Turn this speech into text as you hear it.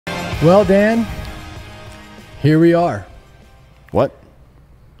Well, Dan, here we are. What?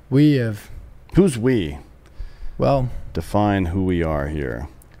 We have... Who's we? Well... Define who we are here.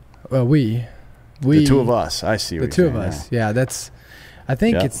 Well, we... The two of us. I see what the two of us. Yeah, that's... I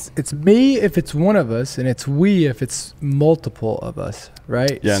think it's me if it's one of us, and it's we if it's multiple of us,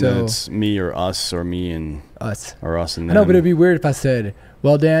 right? Yeah, so, and then it's me or us or me and... Us. Or us and them. I know, but it'd be weird if I said,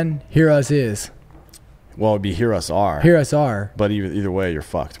 well, Dan, here us is. Well, it'd be here us are. Here us are. But either way, you're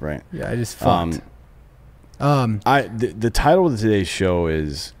fucked, right? Yeah, I just fucked. The title of today's show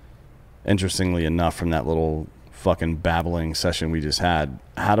is, interestingly enough, from that little fucking babbling session we just had,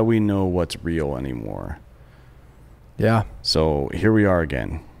 how do we know what's real anymore? Yeah. So here we are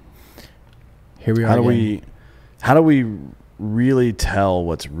again. Here we are How do we really tell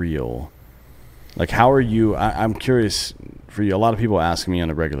what's real? Like, how are you? I'm curious for you. A lot of people ask me on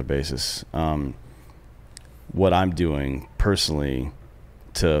a regular basis what I'm doing personally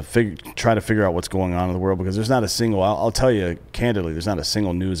to try to figure out what's going on in the world, because there's not a single, I'll tell you candidly, there's not a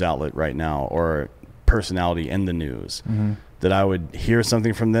single news outlet right now or personality in the news that I would hear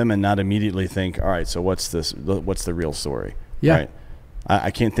something from them and not immediately think, all right, so what's the real story? Yeah. Right? I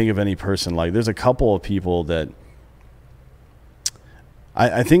can't think of any person. Like, there's a couple of people that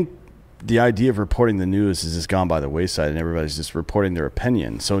I think the idea of reporting the news has just gone by the wayside, and everybody's just reporting their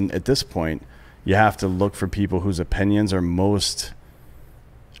opinion. So at this point, you have to look for people whose opinions are most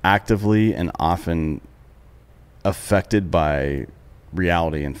actively and often affected by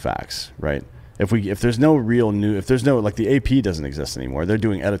reality and facts, right? If there's no real news, if there's no, like, the AP doesn't exist anymore. They're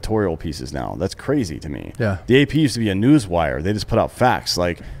doing editorial pieces now. That's crazy to me. Yeah. The AP used to be a news wire. They just put out facts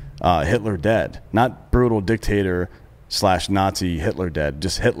like Hitler dead, not brutal dictator / Nazi Hitler dead,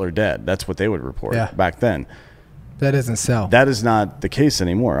 just Hitler dead. That's what they would report back then. That doesn't sell. That is not the case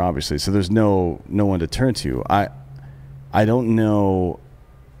anymore, obviously. So there's no one to turn to. I don't know.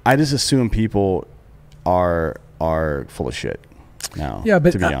 I just assume people are full of shit now. Yeah,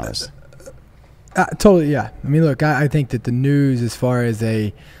 but to be honest. Totally, yeah. I mean, look, I think that the news, as far as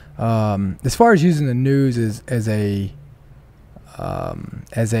using the news as a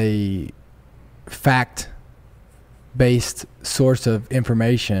fact-based source of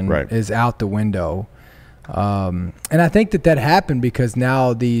information, is out the window. And I think that happened because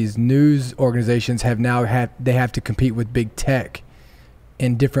now these news organizations have to compete with big tech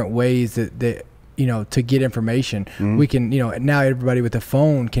in different ways that to get information. We can, now everybody with a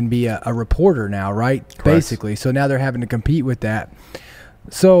phone can be a reporter now, right? Correct. Basically. So now they're having to compete with that.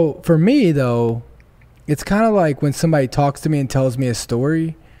 So for me, though, it's kind of like when somebody talks to me and tells me a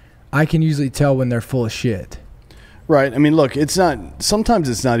story, I can usually tell when they're full of shit. Right. I mean, look, sometimes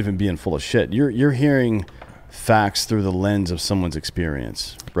it's not even being full of shit. You're hearing facts through the lens of someone's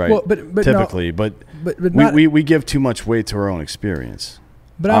experience, right? Well, but typically, but we give too much weight to our own experience.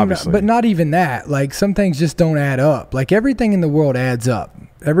 But not even that. Like, some things just don't add up. Like, everything in the world adds up.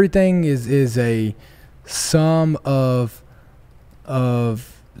 Everything is a sum of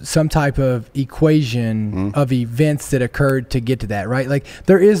some type of equation of events that occurred to get to that, right? Like,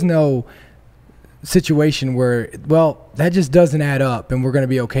 there is no situation where, well, that just doesn't add up and we're going to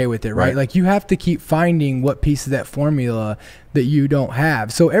be okay with it, right? Like, you have to keep finding what piece of that formula that you don't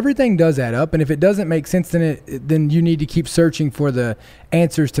have. So everything does add up, and if it doesn't make sense, then you need to keep searching for the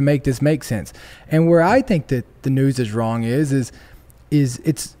answers to make this make sense. And where I think that the news is wrong is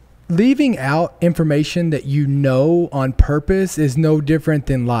it's leaving out information that on purpose is no different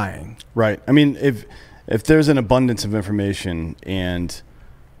than lying. Right. I mean, if there's an abundance of information and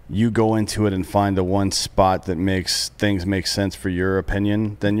you go into it and find the one spot that makes things make sense for your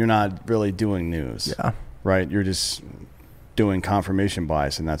opinion, then you're not really doing news. Yeah. Right? You're just doing confirmation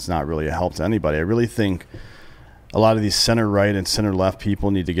bias, and that's not really a help to anybody. I really think a lot of these center-right and center-left people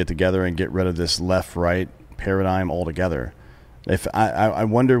need to get together and get rid of this left-right paradigm altogether. I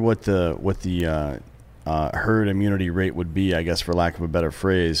wonder what the herd immunity rate would be, I guess, for lack of a better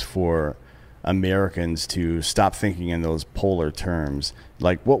phrase, for Americans to stop thinking in those polar terms.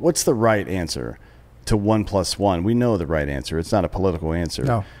 Like, what's the right answer to 1 + 1? We know the right answer. It's not a political answer.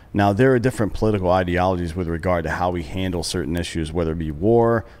 No. Now, there are different political ideologies with regard to how we handle certain issues, whether it be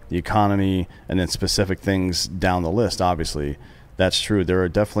war, the economy, and then specific things down the list. Obviously, that's true. There are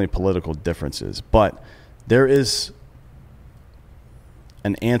definitely political differences, but there is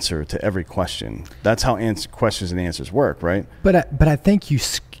an answer to every question. That's how questions and answers work, right? But I think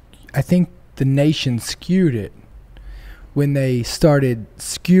the nation skewed it when they started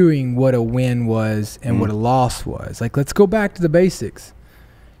skewing what a win was and what a loss was. Like, let's go back to the basics.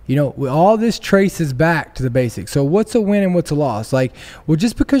 All this traces back to the basics. So what's a win and what's a loss? Like, well,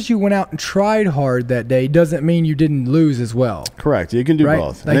 just because you went out and tried hard that day doesn't mean you didn't lose as well. Correct. You can do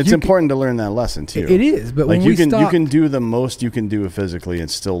both. Like, and it's important to learn that lesson too. It is, but like when you can do the most you can do physically and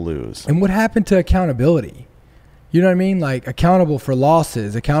still lose. And what happened to accountability? You know what I mean? Like, accountable for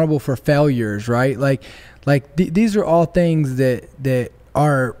losses, accountable for failures, right? These are all things that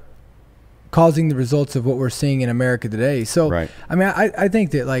are causing the results of what we're seeing in America today. So, right. I mean, I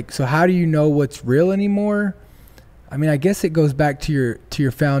think that, so how do you know what's real anymore? I mean, I guess it goes back to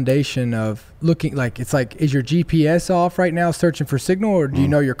your foundation of looking, is your GPS off right now searching for signal, or do you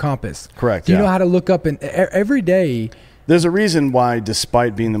know your compass? Correct. Do you know how to look up every day? There's a reason why,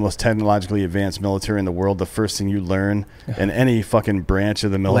 despite being the most technologically advanced military in the world, the first thing you learn in any fucking branch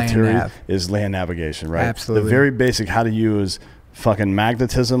of the military is land navigation, right? Absolutely. The very basic, how to use fucking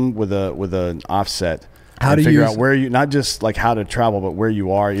magnetism with an offset. How to figure out where you, not just like how to travel, but where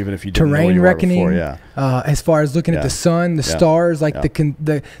you are, even if you didn't know where you reckoning, were before. Yeah. As far as looking at the sun, the stars,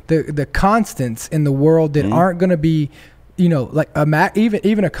 the constants in the world that aren't going to be,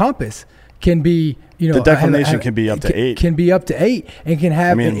 even a compass can be, the declination can be up to 8. Can be up to 8 and can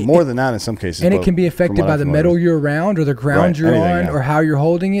have. More than that in some cases. And it can be affected by the metal you're around or the ground you're on or how you're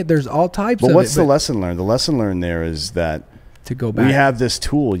holding it. There's all types of it. But what's the lesson learned? The lesson learned there is that to go back, we have this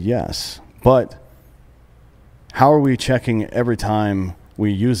tool, yes, but how are we checking every time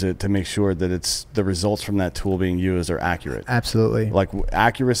we use it to make sure that it's the results from that tool being used are accurate? Absolutely. Like,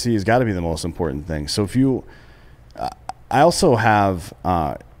 accuracy has got to be the most important thing. So if you, I also have,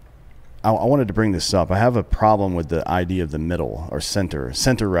 I wanted to bring this up. I have a problem with the idea of the middle or center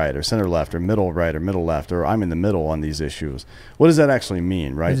right or center left or middle right or middle left, or I'm in the middle on these issues. What does that actually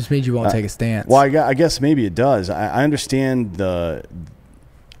mean, right? It just means you won't take a stance. Well, I guess maybe it does. I understand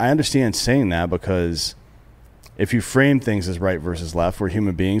saying that, because if you frame things as right versus left, we're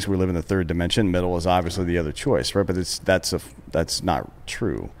human beings. We live in the third dimension. Middle is obviously the other choice, right? But that's not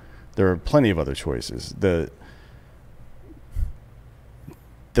true. There are plenty of other choices.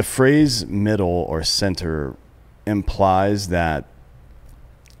 The phrase middle or center implies that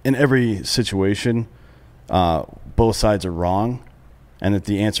in every situation, both sides are wrong, and that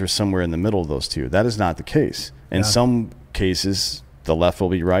the answer is somewhere in the middle of those two. That is not the case. In some cases, the left will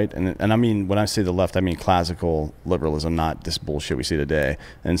be right. And I mean, when I say the left, I mean classical liberalism, not this bullshit we see today.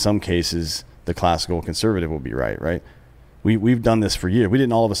 In some cases, the classical conservative will be right? We've done this for years. We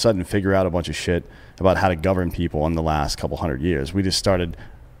didn't all of a sudden figure out a bunch of shit about how to govern people in the last couple hundred years. We just started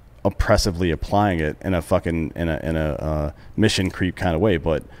oppressively applying it in a mission creep kind of way.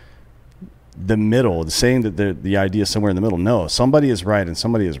 But the middle, saying that the idea is somewhere in the middle, no, somebody is right and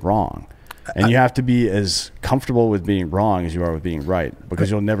somebody is wrong. And you have to be as comfortable with being wrong as you are with being right, because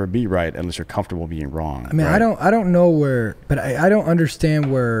you'll never be right unless you're comfortable being wrong. I mean, right? I don't know where, but I don't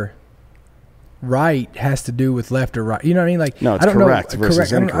understand where right has to do with left or right. You know what I mean? Like, no, it's I don't correct know,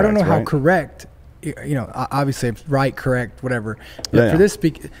 versus incorrect. I don't know how right? correct. Obviously, it's right, correct, whatever. But for this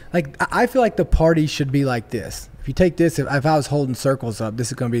I feel like the party should be like this. If you take this, if I was holding circles up, this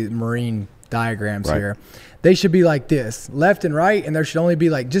is going to be marine diagrams here. They should be like this, left and right, and there should only be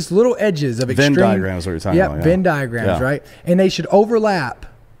like just little edges of extreme. Venn diagrams, what you're talking about. Venn diagrams, right? And they should overlap.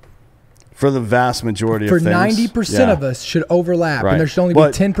 For the vast majority of things. For 90% of us should overlap, and there should only be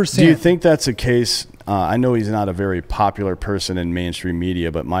 10%. Do you think that's a case? I know he's not a very popular person in mainstream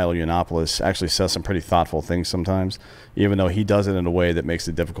media, but Milo Yiannopoulos actually says some pretty thoughtful things sometimes, even though he does it in a way that makes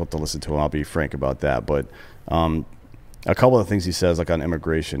it difficult to listen to him. I'll be frank about that. But a couple of things he says, like on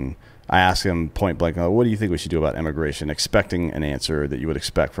immigration, I asked him point blank, what do you think we should do about immigration, expecting an answer that you would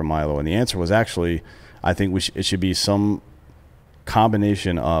expect from Milo. And the answer was actually, I think it should be some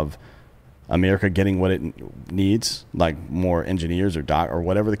combination of America getting what it needs, like more engineers or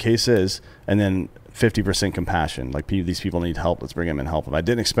whatever the case is, and then 50% compassion. Like, these people need help. Let's bring them and help them. I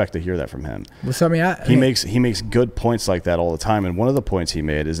didn't expect to hear that from him. Well, so, he makes good points like that all the time. And one of the points he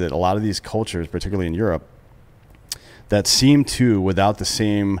made is that a lot of these cultures, particularly in Europe, that seem to, without the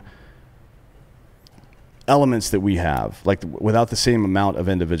same elements that we have, like without the same amount of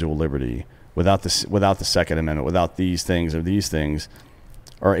individual liberty, without the Second Amendment, without these things,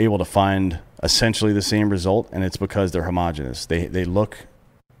 are able to find essentially the same result, and it's because they're homogenous. They look,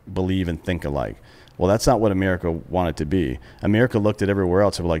 believe, and think alike. Well, that's not what America wanted to be. America looked at everywhere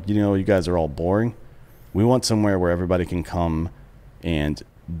else and were like, you guys are all boring. We want somewhere where everybody can come and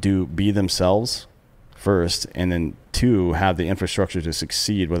be themselves first, and then 2, have the infrastructure to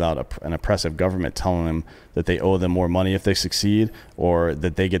succeed without an oppressive government telling them that they owe them more money if they succeed, or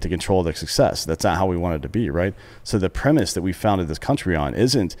that they get to control their success. That's not how we want it to be, right? So the premise that we founded this country on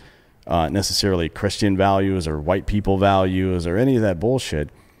isn't necessarily Christian values or white people values or any of that bullshit.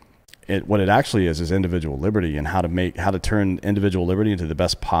 what it actually is individual liberty, and how to turn individual liberty into the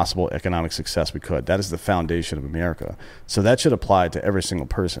best possible economic success we could. That is the foundation of America. So that should apply to every single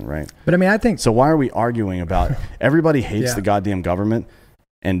person, right? But I mean, I think so. Why are we arguing about everybody hates the goddamn government,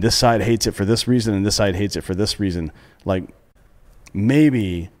 and this side hates it for this reason, and this side hates it for this reason? Like,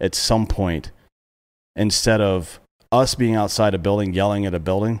 maybe at some point, instead of us being outside a building yelling at a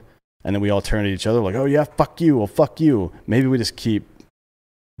building, and then we all turn at each other like, oh yeah, fuck you, well fuck you, maybe we just keep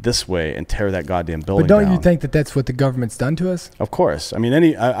this way and tear that goddamn building down. But don't you think that that's what the government's done to us? Of course. I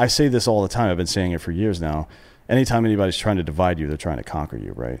mean, I say this all the time. I've been saying it for years now. Anytime anybody's trying to divide you, they're trying to conquer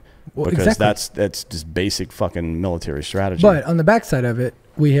you, right? Well, because exactly. that's just basic fucking military strategy. But on the backside of it,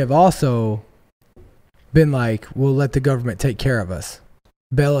 we have also been like, we'll let the government take care of us,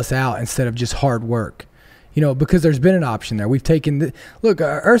 bail us out instead of just hard work. You know, because there's been an option there. We've taken look,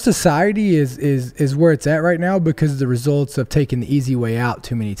 our society is where it's at right now because of the results of taking the easy way out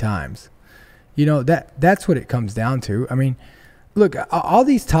too many times. You know, that's what it comes down to. I mean, look, all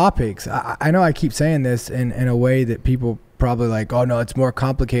these topics, I know I keep saying this in a way that people probably like, oh no, it's more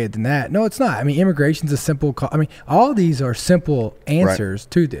complicated than that. No, it's not. I mean, immigration's a simple, all these are simple answers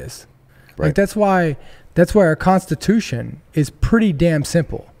to this. Right. Like that's why our Constitution is pretty damn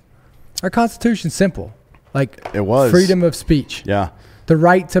simple. Our Constitution's simple. Like it was freedom of speech. Yeah. The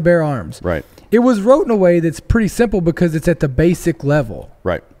right to bear arms. Right. It was wrote in a way that's pretty simple because it's at the basic level.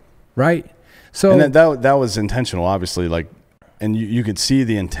 Right. Right. So and that was intentional, obviously. Like, and you could see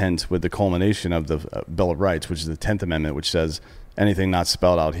the intent with the culmination of the Bill of Rights, which is the 10th Amendment, which says anything not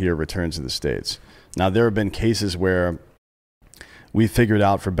spelled out here returns to the states. Now, there have been cases where we figured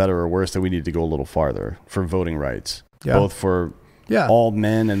out, for better or worse, that we need to go a little farther for voting rights, both for all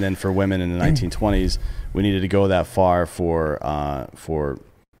men and then for women in the 1920s. We needed to go that far for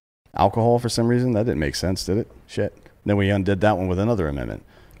alcohol for some reason. That didn't make sense, did it? Shit. Then we undid that one with another amendment.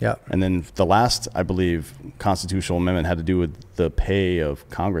 Yeah. And then the last, I believe, constitutional amendment had to do with the pay of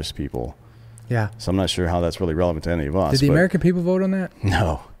Congress people. Yeah. So I'm not sure how that's really relevant to any of us. Did the American people vote on that?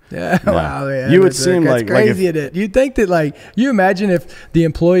 No. Yeah. No. Wow. Man. You would seem that's like crazy. if, you'd think that, like, you imagine if the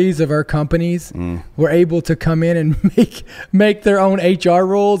employees of our companies were able to come in and make their own HR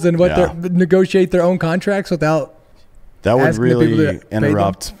rules and negotiate their own contracts without. That would really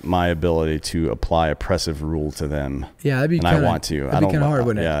interrupt my ability to apply oppressive rule to them. Yeah, that'd be and kinda, I want to. That'd be kind of hard,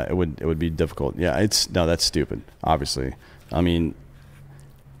 wouldn't it? Yeah, it would be difficult. Yeah, that's stupid. Obviously, I mean,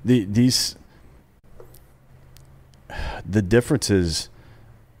 the differences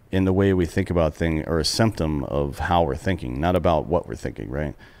in the way we think about things are a symptom of how we're thinking, not about what we're thinking,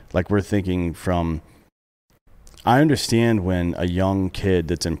 right? Like we're thinking from. I understand when a young kid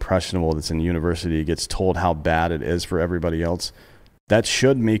that's impressionable, that's in university, gets told how bad it is for everybody else. That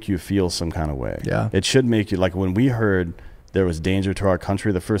should make you feel some kind of way. Yeah. It should make you, like when we heard there was danger to our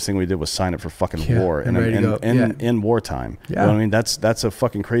country, the first thing we did was sign up for fucking war in wartime. Yeah. You know what I mean? That's a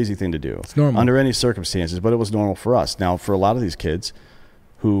fucking crazy thing to do. It's normal. Under any circumstances, but it was normal for us. Now, for a lot of these kids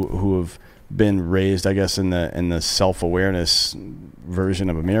who have been raised, I guess, in the self-awareness version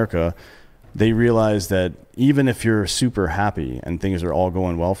of America, they realize that even if you're super happy and things are all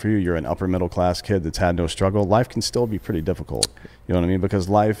going well for you, you're an upper middle class kid that's had no struggle, life can still be pretty difficult. You know what I mean? Because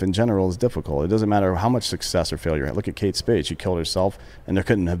life in general is difficult. It doesn't matter how much success or failure. Look at Kate Spade. She killed herself, and there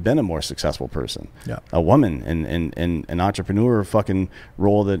couldn't have been a more successful person. Yeah. A woman in an entrepreneur fucking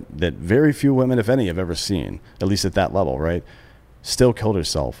role that very few women, if any, have ever seen, at least at that level, right? Still killed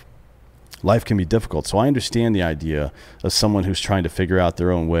herself. Life can be difficult. So I understand the idea of someone who's trying to figure out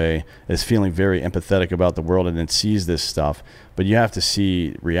their own way, is feeling very empathetic about the world and then sees this stuff. But you have to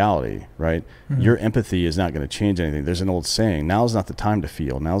see reality, right? Mm-hmm. Your empathy is not going to change anything. There's an old saying, now's not the time to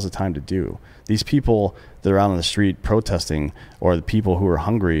feel, now's the time to do. These people that are out on the street protesting, or the people who are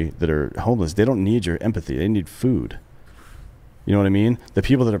hungry, that are homeless, they don't need your empathy. They need food. You know what I mean? The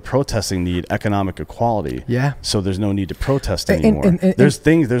people that are protesting need economic equality. Yeah. So there's no need to protest anymore.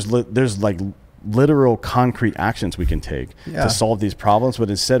 There's like literal concrete actions we can take to solve these problems, but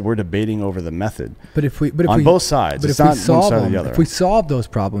instead we're debating over the method. But if we both sides, it's not one side or the other. If we solve those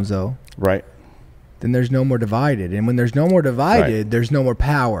problems though, right, then there's no more divided. And when there's no more divided, there's no more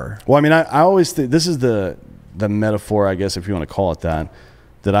power. Well, I mean, I always think this is the metaphor, I guess, if you want to call it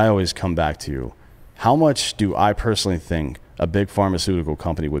that I always come back to. How much do I personally think a big pharmaceutical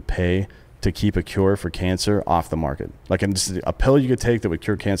company would pay to keep a cure for cancer off the market? Like a pill you could take that would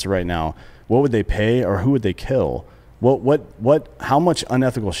cure cancer right now, what would they pay, or who would they kill? How much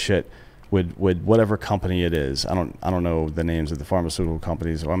unethical shit would whatever company it is, I don't know the names of the pharmaceutical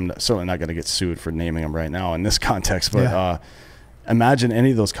companies, or I'm certainly not going to get sued for naming them right now in this context, but imagine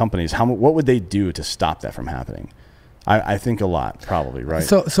any of those companies, what would they do to stop that from happening? I think a lot, probably, right?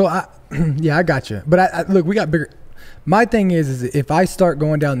 So I, yeah, I got you. But I look, we got bigger. My thing is if I start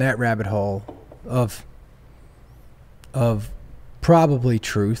going down that rabbit hole of probably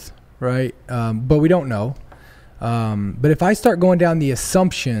truth, right? But we don't know. But if I start going down the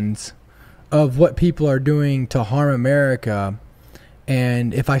assumptions of what people are doing to harm America,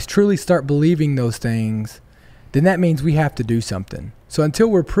 and if I truly start believing those things, then that means we have to do something. So until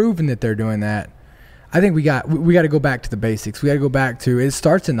we're proven that they're doing that, I think we got to go back to the basics. We got to go back to, it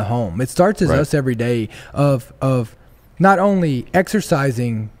starts in the home. It starts as us every day of not only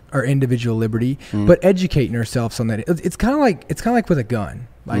exercising our individual liberty, but educating ourselves on that. It's kind of like with a gun,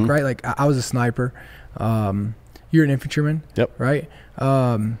 like right. Like I was a sniper. You're an infantryman, right?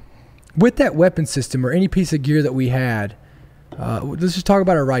 With that weapon system or any piece of gear that we had, let's just talk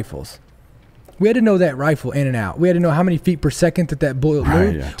about our rifles. We had to know that rifle in and out. We had to know how many feet per second that bullet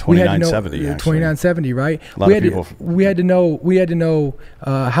moved. Yeah, 2970. 2970, right? We had to know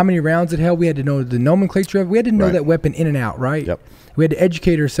how many rounds it held. We had to know the nomenclature of it. We had to know that weapon in and out, right? Yep. We had to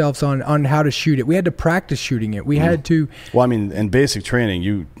educate ourselves on how to shoot it. We had to practice shooting it. We had to. Well, I mean, in basic training,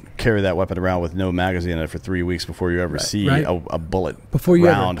 you carry that weapon around with no magazine in it for 3 weeks before you ever see a bullet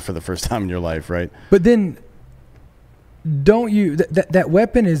round for the first time in your life, right? But then, don't you that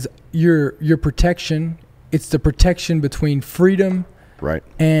weapon is your protection. It's the protection between freedom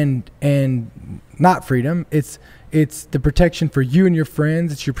and not freedom. It's the protection for you and your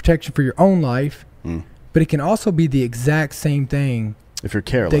friends. It's your protection for your own life. But it can also be the exact same thing if you're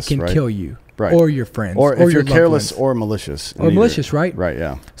careless, that can kill you or your friends, or if you're careless or malicious, right? Right,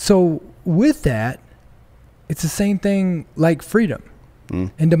 yeah. So with that, it's the same thing like freedom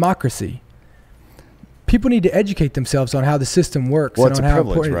and democracy. People need to educate themselves on how the system works. Well, and it's on a how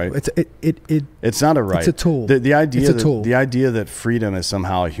privilege, right? It's not a right. It's a tool. The idea it's a tool. The idea that freedom is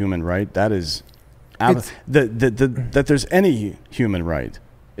somehow a human right, that is that there's any human right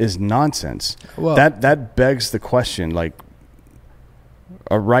is nonsense. Well, that begs the question, like,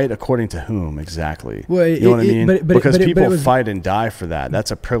 a right according to whom exactly? Well, you know what I mean? Because people fight and die for that.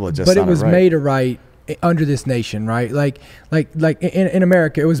 That's a privilege. That's not a right. But it was made a right under this nation, right? Like in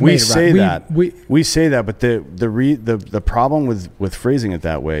America, it was made a right. We say that, but the problem with phrasing it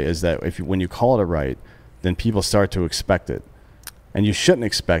that way is that when you call it a right, then people start to expect it. And you shouldn't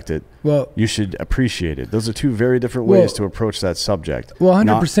expect it. Well, you should appreciate it. Those are two very different ways to approach that subject. Well,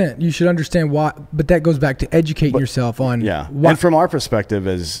 100%. You should understand why, but that goes back to educating yourself on. Yeah, and from our perspective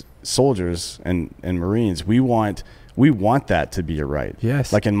as soldiers and Marines, we want that to be a right.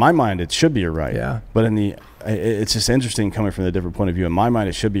 Yes. Like in my mind, it should be a right. Yeah. But it's just interesting coming from a different point of view. In my mind,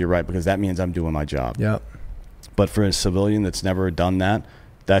 it should be a right because that means I'm doing my job. Yep. But for a civilian that's never done that,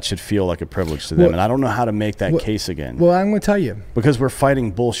 that should feel like a privilege to them. And I don't know how to make that case again. Well, I'm going to tell you. Because we're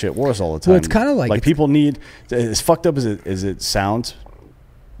fighting bullshit wars all the time. Well, it's kind of like people need, as fucked up as it sounds,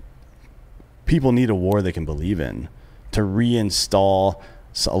 people need a war they can believe in to reinstall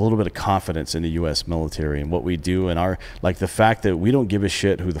a little bit of confidence in the U.S. military and what we do, and the fact that we don't give a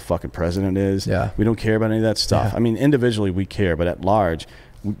shit who the fucking president is. Yeah. We don't care about any of that stuff. Yeah. I mean, individually we care, but at large,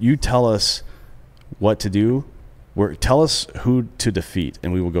 you tell us what to do. Tell us who to defeat,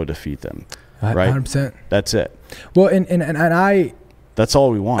 and we will go defeat them. Right? 100%. That's it. Well, and that's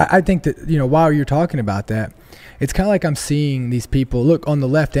all we want. I think that, while you're talking about that, it's kind of like I'm seeing these people look on the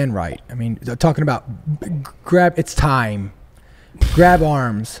left and right. I mean, they're talking about it's time, grab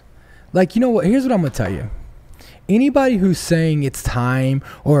arms. Like, you know what? Here's what I'm going to tell you. Anybody who's saying it's time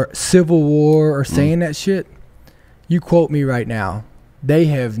or civil war or saying that shit, you quote me right now. They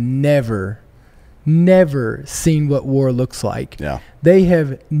have never seen what war looks like. Yeah. They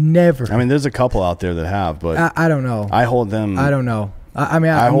have never. I mean, there's a couple out there that have, but I don't know. I hold them. I don't know.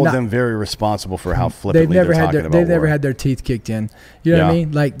 I hold them very responsible for how flippantly they're talking about war. They've never had their teeth kicked in. You know what I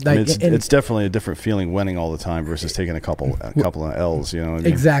mean? It's definitely a different feeling winning all the time versus taking a couple of L's. You know what I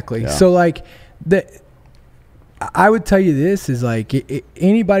mean? Exactly. Yeah. So I would tell you this is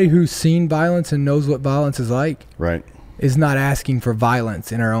anybody who's seen violence and knows what violence is like. Right. Is not asking for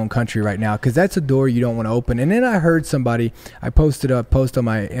violence in our own country right now, because that's a door you don't want to open. And then I heard somebody, I posted a post on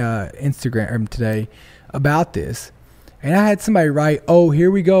my Instagram today about this, and I had somebody write, "Oh,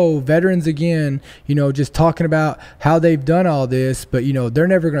 here we go, veterans again, just talking about how they've done all this, but they're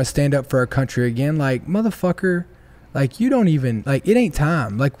never going to stand up for our country again." Like, motherfucker, like, you don't even, like, it ain't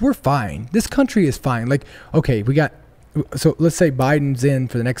time. Like, we're fine. This country is fine. Like, okay, so let's say Biden's in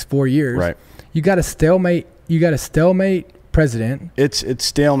for the next 4 years. Right. You got a stalemate president. It's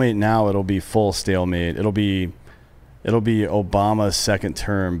stalemate now. It'll be full stalemate. It'll be Obama's second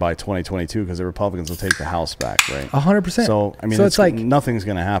term by 2022 because the Republicans will take the House back, right? 100%. So I mean, it's like nothing's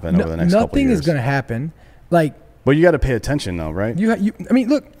going to happen over the next couple of years. Nothing is going to happen. Like, But you got to pay attention, though, right? I mean,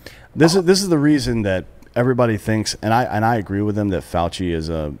 look. This is the reason that everybody thinks, and I agree with them, that Fauci is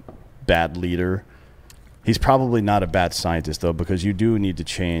a bad leader. He's probably not a bad scientist, though, because you do need to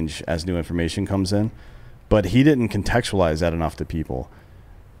change as new information comes in. But he didn't contextualize that enough to people.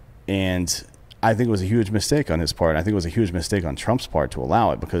 And I think it was a huge mistake on his part. I think it was a huge mistake on Trump's part to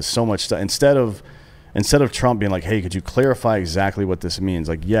allow it, because so much stuff, instead of Trump being like, hey, could you clarify exactly what this means?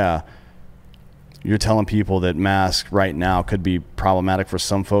 Like, yeah, you're telling people that masks right now could be problematic for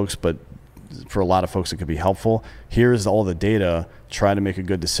some folks, but for a lot of folks it could be helpful. Here's all the data. Try to make a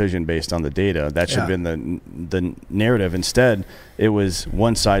good decision based on the data. That should have been the narrative. Instead, it was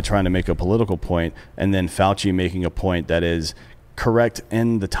one side trying to make a political point, and then Fauci making a point that is correct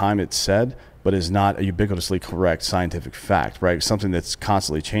in the time it's said, but is not a ubiquitously correct scientific fact, right? Something that's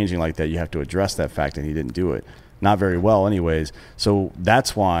constantly changing like that, you have to address that fact, and he didn't do it. Not very well anyways. So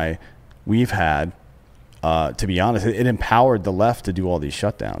that's why we've had, to be honest, it empowered the left to do all these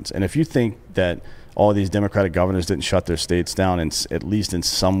shutdowns. And if you think that all these Democratic governors didn't shut their states down, at least in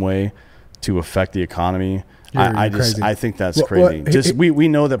some way, to affect the economy, I think that's crazy. We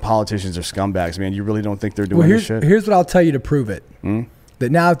know that politicians are scumbags, man. You really don't think they're doing this shit? Here's what I'll tell you to prove it.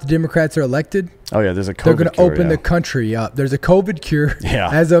 That now if the Democrats are elected, there's a COVID they're going to open the country up. There's a COVID cure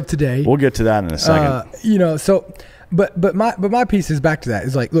as of today. We'll get to that in a second. But my piece is back to that.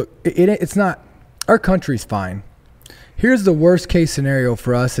 It's like, look, it's not, our country's fine. Here's the worst case scenario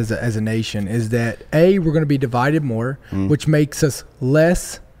for us as a nation is that we're going to be divided more, which makes us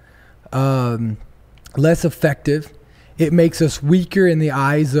less effective. It makes us weaker in the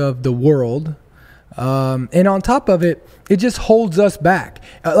eyes of the world. And on top of it, it just holds us back.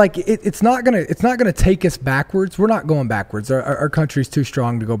 It's not gonna take us backwards. We're not going backwards. Our country's too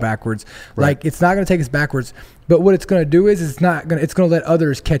strong to go backwards. Right. Like, it's not gonna take us backwards. But what it's gonna do is it's gonna let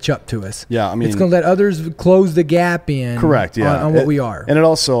others catch up to us. Yeah, I mean, it's gonna let others close the gap in. Correct. Yeah. On what we are. And it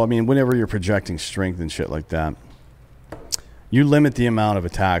also, I mean, whenever you're projecting strength and shit like that, you limit the amount of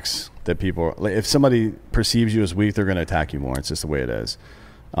attacks that people. Like, if somebody perceives you as weak, they're gonna attack you more. It's just the way it is.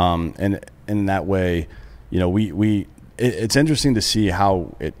 And in that way, you know, it's interesting to see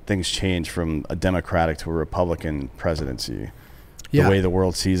how things change from a Democratic to a Republican presidency. The way the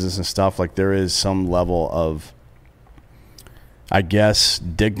world sees us and stuff. Like, there is some level of, I guess,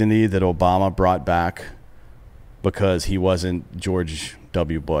 dignity that Obama brought back because he wasn't George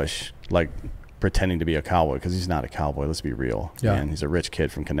W. Bush, like, pretending to be a cowboy, because he's not a cowboy. Let's be real. Yeah. Man, he's a rich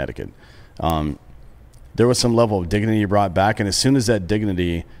kid from Connecticut. There was some level of dignity he brought back, and as soon as that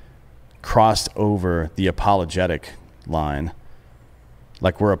dignity crossed over the apologetic line,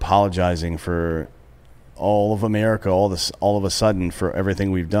 like, we're apologizing for all of America all of a sudden for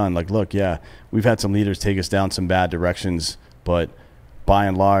everything we've done. Like, look, we've had some leaders take us down some bad directions, but by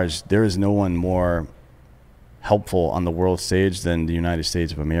and large, there is no one more helpful on the world stage than the United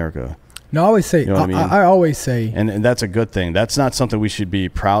States of America. No, I always say, you know what I mean? I always say, and that's a good thing. That's not something we should be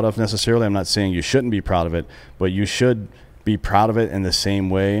proud of necessarily. I'm not saying you shouldn't be proud of it, but you should be proud of it in the same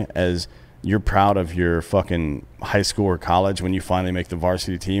way as you're proud of your fucking high school or college when you finally make the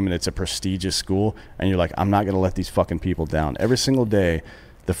varsity team and it's a prestigious school and you're like, I'm not going to let these fucking people down. Every single day,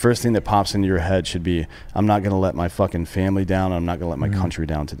 the first thing that pops into your head should be, I'm not going to let my fucking family down. I'm not going to let my country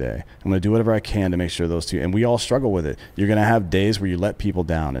down today. I'm going to do whatever I can to make sure those two, and we all struggle with it. You're going to have days where you let people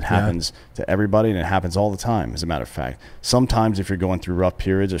down. It happens to everybody, and it happens all the time, as a matter of fact. Sometimes if you're going through rough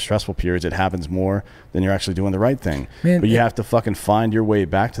periods or stressful periods, it happens more than you're actually doing the right thing. But you have to fucking find your way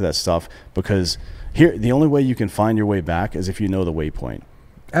back to that stuff, because here, the only way you can find your way back is if you know the waypoint.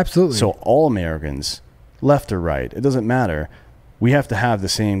 Absolutely. So all Americans, left or right, it doesn't matter. We have to have the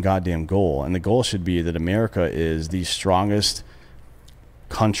same goddamn goal, and the goal should be that America is the strongest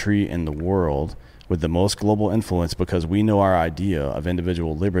country in the world with the most global influence, because we know our idea of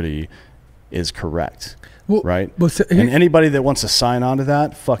individual liberty is correct, right? Well, so and anybody that wants to sign on to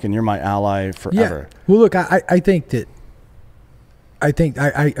that, fucking, you're my ally forever. Yeah. Well, look, I think I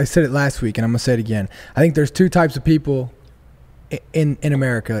said it last week, and I'm gonna say it again. I think there's two types of people in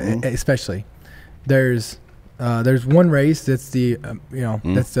America, especially. There's one race that's the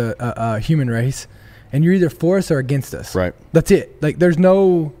that's the human race, and you're either for us or against us. Right. That's it. Like, there's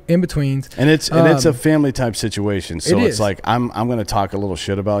no in betweens. And it's a family type situation. So it's like, I'm going to talk a little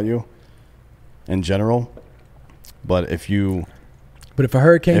shit about you in general, but if a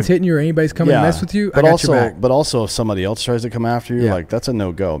hurricane's hitting you or anybody's coming to mess with you, I got your back. But also, if somebody else tries to come after you, like, that's a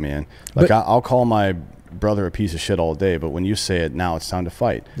no go, man. Like, I'll call my brother a piece of shit all day, but when you say it, now it's time to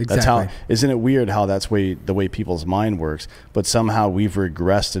fight. Exactly. That's how. Isn't it weird how that's the way people's mind works? But somehow we've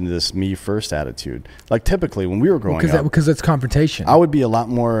regressed into this me first attitude. Like, typically when we were growing up, because it's confrontation. I would be a lot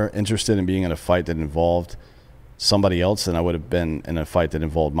more interested in being in a fight that involved somebody else, then I would have been in a fight that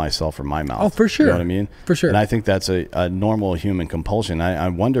involved myself or my mouth. Oh, for sure. You know what I mean? For sure. And I think that's a normal human compulsion. I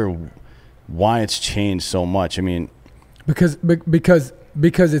wonder why it's changed so much. I mean, because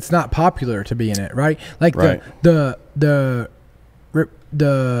it's not popular to be in it, right? Like right. the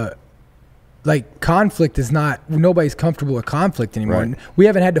like conflict is not, nobody's comfortable with conflict anymore. Right. We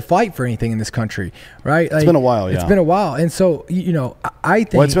haven't had to fight for anything in this country, right? Like, it's been a while, yeah. It's been a while. And so, you know, I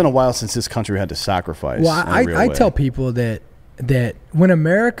think... Well, it's been a while since this country had to sacrifice. Well, I tell people that when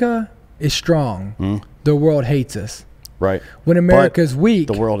America is strong, the world hates us. Right. When America's weak...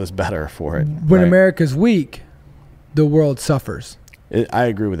 the world is better for it. When America's weak, the world suffers. I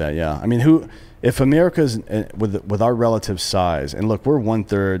agree with that, yeah. I mean, if America's, with our relative size, and look, we're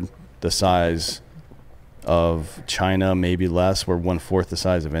 1/3 the size of China, maybe less. We're 1/4 the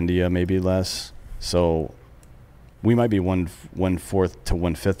size of India, maybe less. So we might be 1/4 to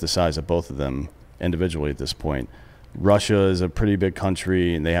 1/5 the size of both of them individually at this point. Russia is a pretty big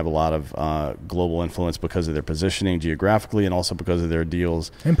country, and they have a lot of global influence because of their positioning geographically, and also because of their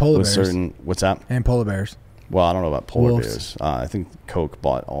deals and polar with bears. What's that? And polar bears. Well, I don't know about polar wolves. bears. I think Coke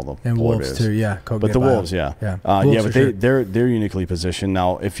bought all the and polar wolves bears too. Yeah, Coke. But the wolves, yeah, wolves but sure. they're uniquely positioned.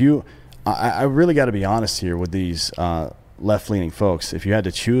 Now, I really got to be honest here with these left-leaning folks. If you had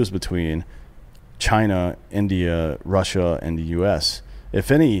to choose between China, India, Russia, and the U.S., if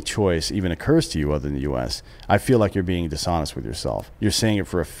any choice even occurs to you other than the U.S., I feel like you're being dishonest with yourself. You're saying it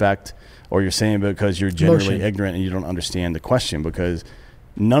for effect, or you're saying it because you're generally ignorant and you don't understand the question, because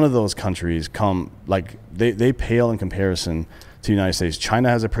none of those countries come, like, they pale in comparison to the United States. China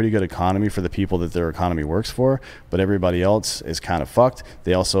has a pretty good economy for the people that their economy works for, but everybody else is kind of fucked.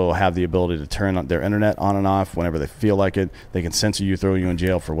 They also have the ability to turn their internet on and off whenever they feel like it. They can censor you, throw you in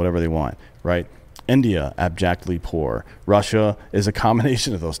jail for whatever they want, right? India, abjectly poor. Russia is a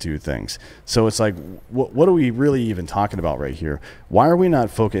combination of those two things. So it's like, what are we really even talking about right here? Why are we not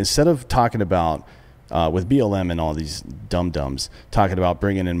focused, instead of talking about, with BLM and all these dum-dums, talking about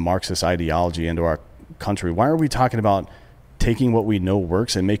bringing in Marxist ideology into our country, why are we talking about taking what we know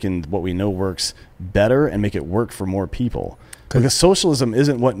works and making what we know works better and make it work for more people? Because socialism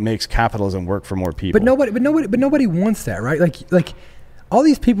isn't what makes capitalism work for more people. But nobody wants that, right? Like all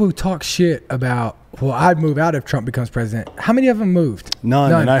these people who talk shit about, well, I'd move out if Trump becomes president. How many of them moved?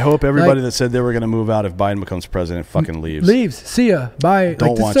 None. And I hope everybody that said they were going to move out if Biden becomes president fucking leaves. See ya. Bye.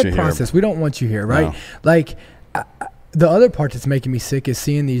 Don't want you here. We don't want you here, right? No. Like, the other part that's making me sick is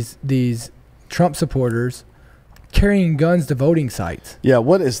seeing these Trump supporters carrying guns to voting sites. Yeah,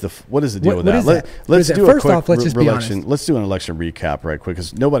 what is the deal with that? Let's do a quick election. Let's do an election recap right quick,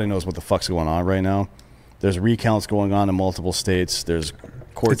 because nobody knows what the fuck's going on right now. There's recounts going on in multiple states. There's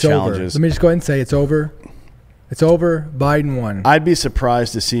court challenges. Let me just go ahead and say it's over. It's over. Biden won. I'd be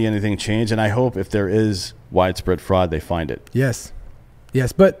surprised to see anything change, and I hope if there is widespread fraud, they find it. Yes.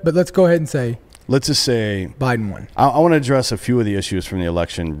 But let's go ahead and say. Let's just say Biden won. I want to address a few of the issues from the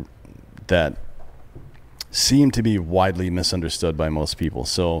election that seem to be widely misunderstood by most people.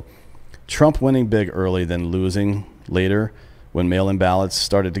 So, Trump winning big early, then losing later, when mail-in ballots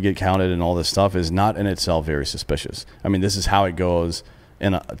started to get counted and all this stuff, is not in itself very suspicious. I mean, this is how it goes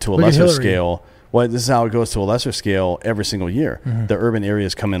to a lesser scale. Well, this is how it goes to a lesser scale every single year. Mm-hmm. The urban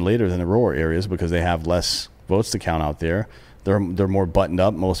areas come in later than the rural areas because they have less votes to count out there. They're more buttoned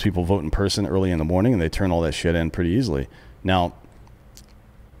up. Most people vote in person early in the morning, and they turn all that shit in pretty easily. Now,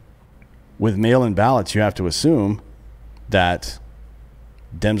 with mail-in ballots, you have to assume that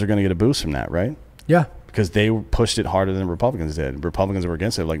Dems are going to get a boost from that, right? Yeah. Because they pushed it harder than Republicans did. Republicans were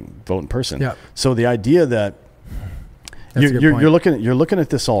against it, like vote in person. Yeah. So the idea that you're looking at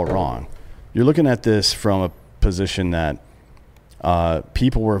this all wrong. You're looking at this from a position that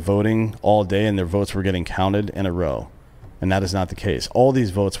people were voting all day and their votes were getting counted in a row, and that is not the case. All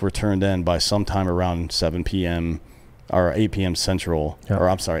these votes were turned in by sometime around 7 p.m. or 8 p.m. Central, or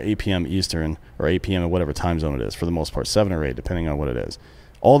I'm sorry, 8 p.m. Eastern, or 8 p.m. in whatever time zone it is. For the most part, 7 or 8, depending on what it is.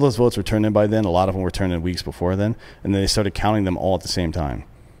 All those votes were turned in by then. A lot of them were turned in weeks before then. And then they started counting them all at the same time,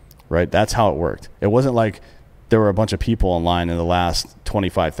 right? That's how it worked. It wasn't like there were a bunch of people online and the last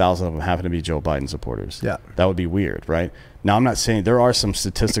 25,000 of them happened to be Joe Biden supporters. Yeah. That would be weird, right? Now, I'm not saying there are some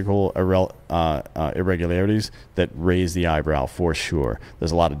statistical irregularities that raise the eyebrow for sure.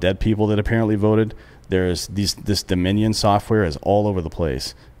 There's a lot of dead people that apparently voted. There's this Dominion software is all over the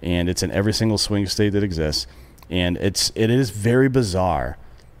place, and it's in every single swing state that exists. And it is very bizarre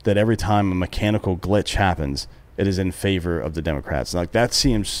that every time a mechanical glitch happens, it is in favor of the Democrats. Like that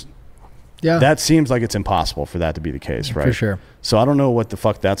seems like it's impossible for that to be the case, right? For sure. So I don't know what the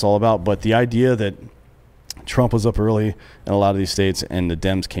fuck that's all about, but the idea that Trump was up early in a lot of these states and the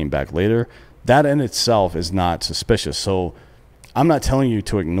Dems came back later, that in itself is not suspicious. So I'm not telling you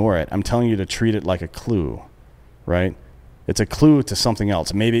to ignore it. I'm telling you to treat it like a clue, right? It's a clue to something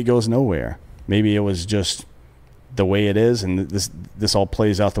else. Maybe it goes nowhere. Maybe it was just the way it is, and this all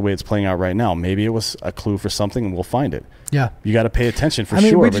plays out the way it's playing out right now. Maybe it was a clue for something, and we'll find it. Yeah. You got to pay attention for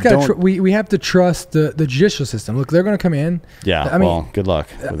sure. We have to trust the judicial system. Look, they're going to come in. Yeah, well, good luck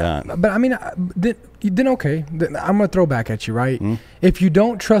with that. But, I mean, then okay. I'm going to throw back at you, right? Mm-hmm. If you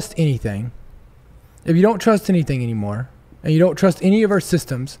don't trust anything, anymore, and you don't trust any of our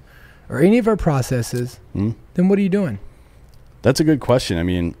systems or any of our processes, then what are you doing? That's a good question. I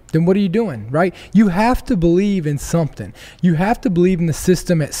mean, then what are you doing, right? You have to believe in something. You have to believe in the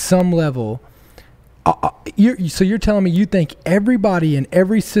system at some level. So you're telling me you think everybody in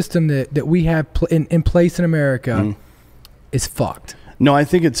every system that we have in place in America is fucked? No, I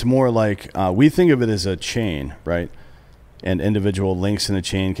think it's more like we think of it as a chain, right? And individual links in the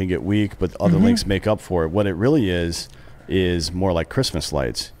chain can get weak, but other links make up for it. What it really is more like Christmas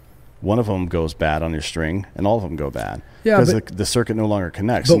lights. One of them goes bad on your string, and all of them go bad. Yeah, because the circuit no longer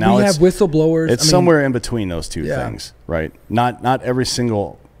connects. But now we have whistleblowers. It's somewhere in between those two things, right? Not every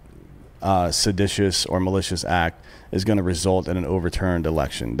single seditious or malicious act is going to result in an overturned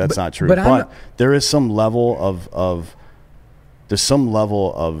election. That's not true. But there is some level of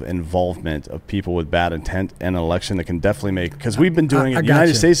involvement of people with bad intent in an election that can definitely make, because we've been doing it. The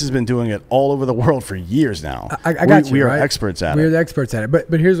United States has been doing it all over the world for years now. We are experts at it. We're the experts at it.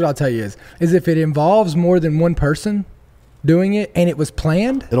 But here's what I'll tell you is if it involves more than one person doing it and it was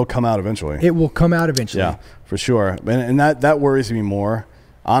planned, it'll come out eventually. It will come out eventually. Yeah, for sure. And that worries me more.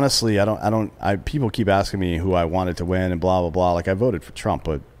 Honestly, people keep asking me who I wanted to win and blah, blah, blah. Like, I voted for Trump,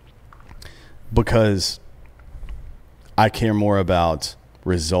 but because I care more about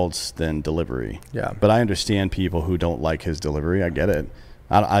results than delivery. Yeah. But I understand people who don't like his delivery. I get it.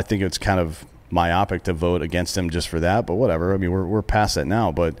 I think it's kind of myopic to vote against him just for that, but whatever. I mean, we're past that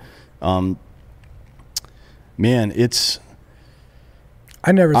now. But, man, it's...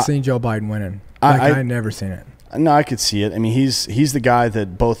 I never seen Joe Biden winning. I never seen it. No, I could see it. I mean, he's the guy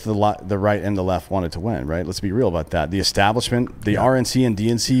that both the right and the left wanted to win, right? Let's be real about that. The establishment, the RNC and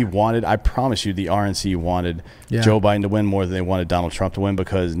DNC wanted, I promise you, the RNC wanted Joe Biden to win more than they wanted Donald Trump to win,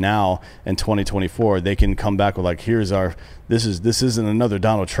 because now in 2024 they can come back with like, this isn't another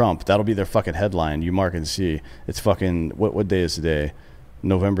Donald Trump. That'll be their fucking headline. You mark and see. It's fucking, what day is today?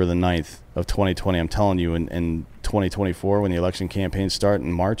 November the 9th of 2020. I'm telling you, in 2024 when the election campaigns start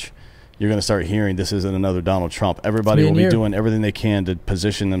in March, you're going to start hearing this isn't another Donald Trump. Everybody will be doing everything they can to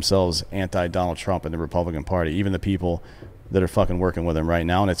position themselves anti-Donald Trump in the Republican Party, even the people that are fucking working with him right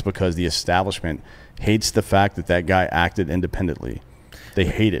now. And it's because the establishment hates the fact that guy acted independently. They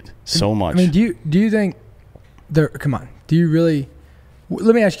hate it so much. I mean, do you think come on, do you really,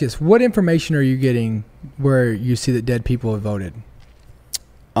 let me ask you this. What information are you getting where you see that dead people have voted?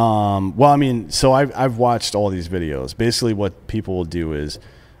 Well, I mean, so I've watched all these videos. Basically what people will do is,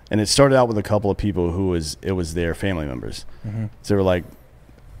 and it started out with a couple of people who it was their family members. Mm-hmm. So they were like,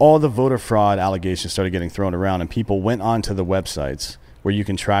 all the voter fraud allegations started getting thrown around, and people went onto the websites where you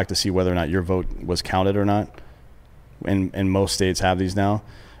can track to see whether or not your vote was counted or not. And most states have these now.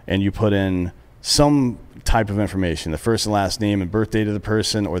 And you put in some type of information, the first and last name and birth date of the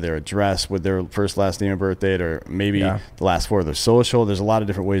person, or their address with their first, last name and birth date, or maybe the last four of their social. There's a lot of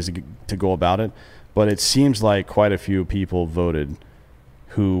different ways to go about it. But it seems like quite a few people voted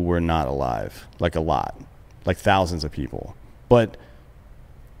who were not alive, like a lot, like thousands of people. But,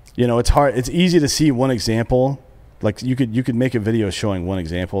 you know, it's hard. It's easy to see one example. Like you could make a video showing one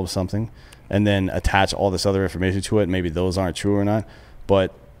example of something and then attach all this other information to it. Maybe those aren't true or not,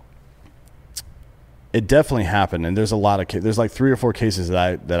 but it definitely happened. And there's there's like 3 or 4 cases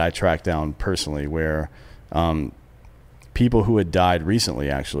that I tracked down personally where people who had died recently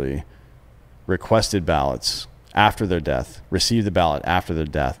actually requested ballots after their death, received the ballot after their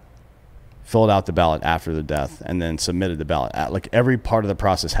death, filled out the ballot after their death, and then submitted the ballot. Like every part of the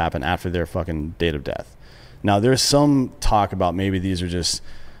process happened after their fucking date of death. Now, there's some talk about maybe these are just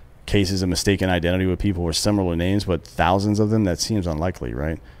cases of mistaken identity with people with similar names, but thousands of them, that seems unlikely,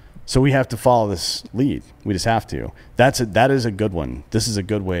 right? So we have to follow this lead. We just have to. That is a good one. This is a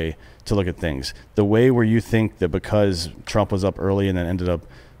good way to look at things. The way where you think that because Trump was up early and then ended up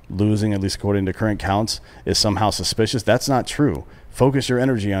losing, at least according to current counts, is somehow suspicious. That's not true. Focus your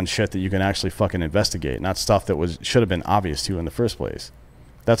energy on shit that you can actually fucking investigate, not stuff that should have been obvious to you in the first place.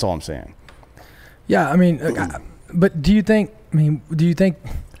 That's all I'm saying. Yeah, I mean, but do you think he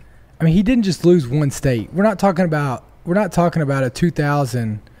didn't just lose one state. We're not talking about a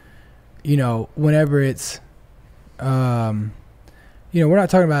 2000, you know, whenever it's we're not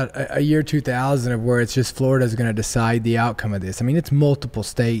talking about a year 2000 of where it's just Florida's going to decide the outcome of this. I mean, it's multiple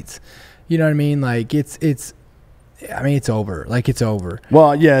states. You know what I mean? Like it's over. Like it's over.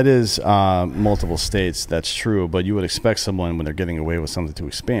 Well, yeah, it is multiple states. That's true. But you would expect someone when they're getting away with something to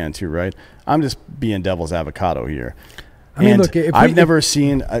expand too, right? I'm just being devil's avocado here. I mean, look, I've never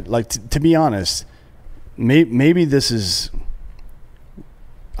seen to be honest. Maybe this is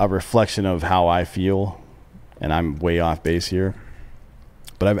a reflection of how I feel, and I'm way off base here.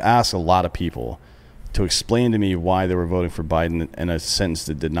 But I've asked a lot of people to explain to me why they were voting for Biden in a sentence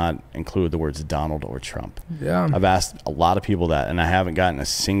that did not include the words Donald or Trump. Yeah. I've asked a lot of people that, and I haven't gotten a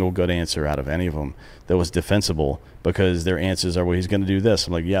single good answer out of any of them that was defensible, because their answers are, well, he's going to do this.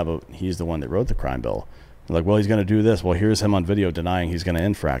 I'm like, yeah, but he's the one that wrote the crime bill. They're like, well, he's going to do this. Well, here's him on video denying he's going to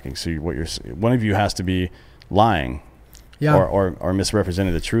end fracking. So one of you has to be lying, yeah, or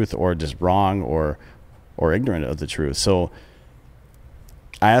misrepresenting the truth, or just wrong, or ignorant of the truth. So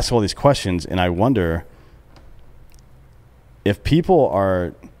I ask all these questions, and I wonder if people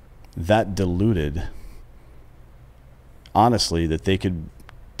are that deluded, honestly, that they could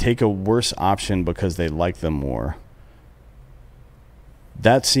take a worse option because they like them more.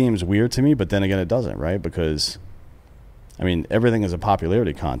 That seems weird to me, but then again, it doesn't, right? Because, I mean, everything is a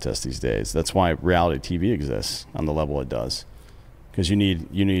popularity contest these days. That's why reality TV exists on the level it does, because you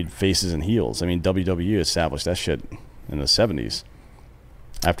need faces and heels. I mean, WWE established that shit in the 70s.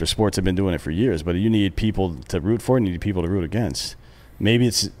 After sports have been doing it for years, but you need people to root for, and you need people to root against. Maybe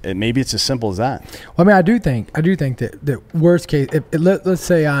it's as simple as that. Well, I mean, I do think that worst case, let's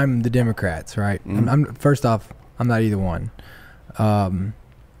say I'm the Democrats, right? Mm-hmm. I'm first off, I'm not either one.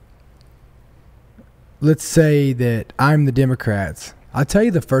 Let's say that I'm the Democrats. I'll tell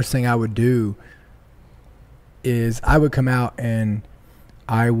you the first thing I would do is I would come out and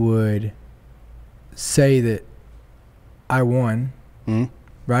I would say that I won. Mm-hmm.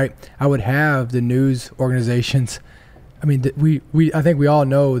 Right, I would have the news organizations. I mean, I think we all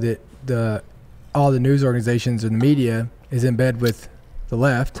know that all the news organizations and the media is in bed with the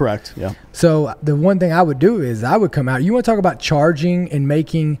left. Correct. Yeah. So the one thing I would do is I would come out. You want to talk about charging and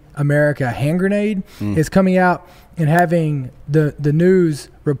making America a hand grenade? Is coming out and having the news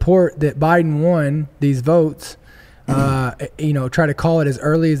report that Biden won these votes. Try to call it as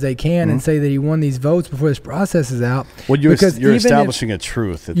early as they can and say that he won these votes before this process is out. Well, you're establishing a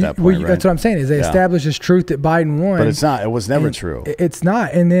truth at that point, right? That's what I'm saying, is they establish this truth that Biden won. But it's not. It was never true. It's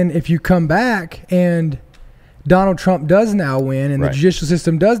not. And then if you come back and Donald Trump does now win and the judicial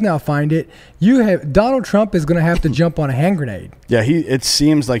system does now find it, Donald Trump is going to have to jump on a hand grenade. Yeah, it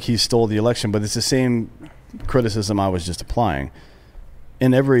seems like he stole the election, but it's the same criticism I was just applying.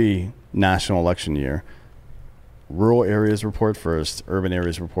 In every national election year, rural areas report first, urban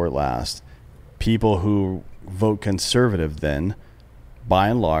areas report last. People who vote conservative then, by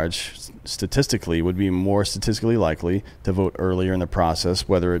and large, statistically, would be more statistically likely to vote earlier in the process,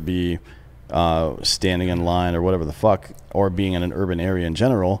 whether it be standing in line or whatever the fuck, or being in an urban area in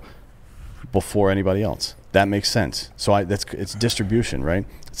general, before anybody else. That makes sense. So it's distribution, right?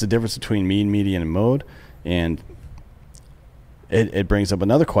 It's the difference between mean, median, and mode, and it brings up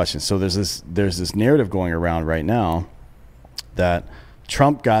another question. So there's this narrative going around right now that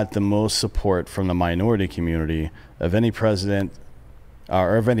Trump got the most support from the minority community of any president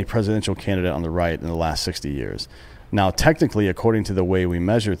or of any presidential candidate on the right in the last 60 years. Now, technically, according to the way we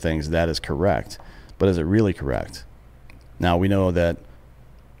measure things, that is correct. But is it really correct? Now, we know that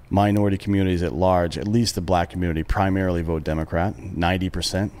minority communities at large, at least the black community, primarily vote Democrat,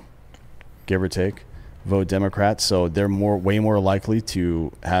 90%, give or take, vote Democrat. So they're way more likely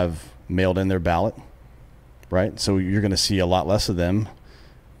to have mailed in their ballot, right? So you're going to see a lot less of them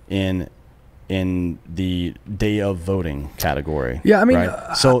in the day of voting category. Yeah, I mean,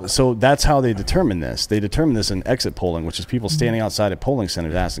 right? So that's how they determine this. They determine this in exit polling, which is people standing outside at polling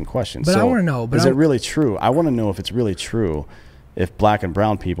centers asking questions. But I want to know, is it really true? I want to know if it's really true. If black and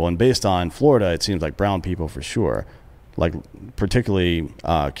brown people, and based on Florida, it seems like brown people for sure, like particularly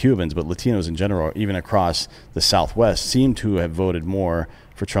Cubans, but Latinos in general, even across the Southwest, seem to have voted more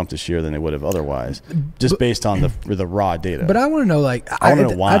for Trump this year than they would have otherwise, just based on the raw data. But I want to know, like, I want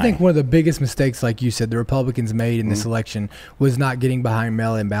to know why. I think one of the biggest mistakes, like you said, the Republicans made in this election was not getting behind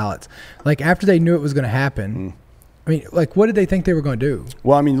mail-in ballots. Like, after they knew it was going to happen, I mean, like, what did they think they were going to do?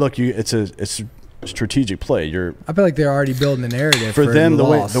 Well, I mean, look, it's a strategic play. I feel like they're already building a narrative for them. The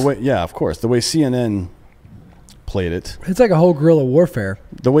way, yeah, of course, the way CNN played it, it's like a whole guerrilla warfare.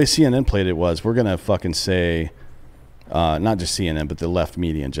 The way CNN played it was, we're gonna fucking say, not just CNN, but the left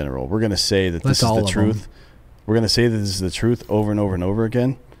media in general, we're gonna say that this is the truth. We're gonna say that this is the truth over and over and over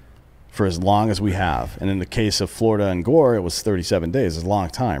again, for as long as we have. And in the case of Florida and Gore, it was 37 days. It's a long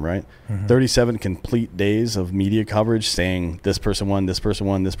time, right? 37 complete days of media coverage saying this person won, this person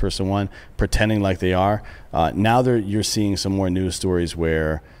won, this person won, pretending like they are. Now you're seeing some more news stories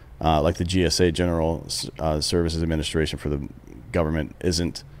where, like the GSA, General Services Administration for the government,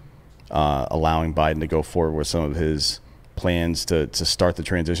 isn't allowing Biden to go forward with some of his plans to start the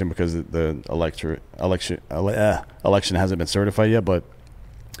transition because the election hasn't been certified yet. But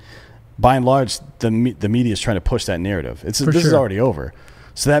by and large, the media is trying to push that narrative. This is already over.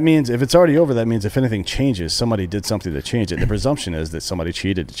 So that means if it's already over, that means if anything changes, somebody did something to change it. The presumption is that somebody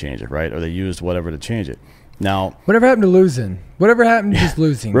cheated to change it, right? Or they used whatever to change it. Now, whatever happened to losing? Whatever happened to just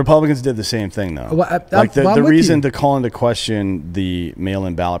losing? Republicans did the same thing, though. Well, the reason to call into question the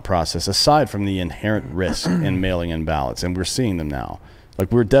mail-in ballot process, aside from the inherent risk in mailing in ballots, and we're seeing them now. Like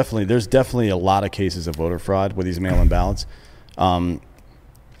there's definitely a lot of cases of voter fraud with these mail-in ballots.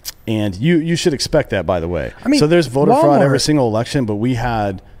 And you should expect that, by the way. I mean, so there's voter fraud every single election, but we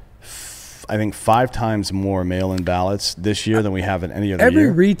had, I think, 5 times more mail-in ballots this year than we have in any other year.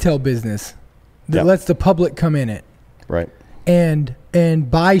 Every retail business that lets the public come in it, right, and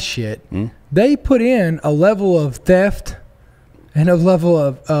buy shit, they put in a level of theft and a level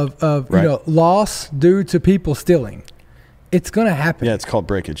of right. Loss due to people stealing. It's gonna happen. Yeah, it's called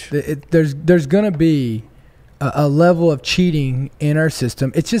breakage. There's gonna be a level of cheating in our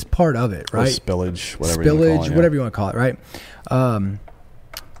system. It's just part of it, right? Or spillage, whatever you want to call it, right? Well,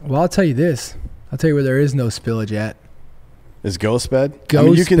 I'll tell you this. I'll tell you where there is no spillage at. Is ghost bed? I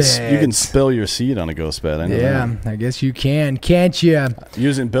mean, you can spill your seed on a ghost bed. I know that. I guess you can, can't you?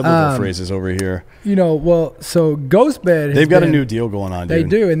 Using biblical phrases over here. So ghost bed. They've got a new deal going on. They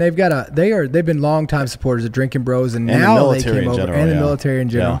dude. do, and they've been longtime supporters of Drinkin Bros, and now they came over, and the military in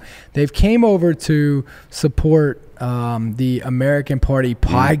general. Yeah. They've came over to support the American Party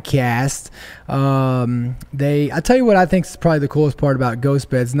podcast. I tell you what I think is probably the coolest part about ghost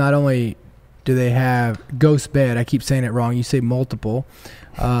beds. Not only do they have ghost bed? I keep saying it wrong. You say multiple.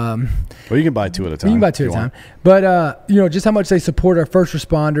 Well, you can buy 2 at a time. You can buy 2 at a time. But, just how much they support our first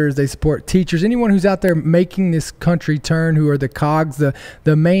responders. They support teachers. Anyone who's out there making this country turn, who are the cogs,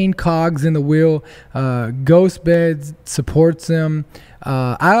 the main cogs in the wheel. Ghost Beds supports them.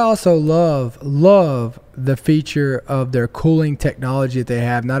 I also love the feature of their cooling technology that they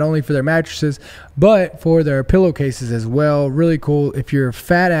have, not only for their mattresses, but for their pillowcases as well. Really cool. If you're a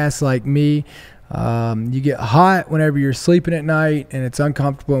fat ass like me, you get hot whenever you're sleeping at night and it's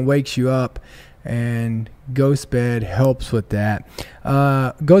uncomfortable and wakes you up, and Ghost Bed helps with that.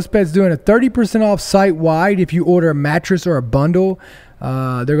 Ghost Bed's doing a 30% off site-wide if you order a mattress or a bundle.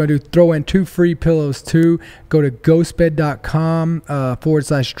 They're going to throw in 2 free pillows too. Go to ghostbed.com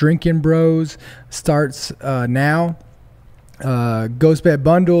 /Drinkin Bros. Starts now. Ghost Bed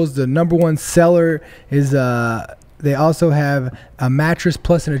bundles, the number 1 seller is they also have a mattress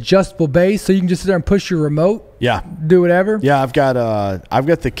plus an adjustable base, so you can just sit there and push your remote. Yeah. Do whatever. Yeah, I've got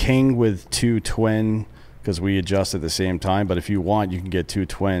the king with 2 twin because we adjust at the same time. But if you want, you can get 2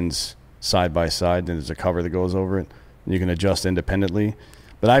 twins side by side, and there's a cover that goes over it. You can adjust independently,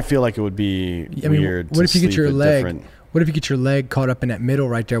 but I feel like it would be weird. What if you get your leg? What if you get your leg caught up in that middle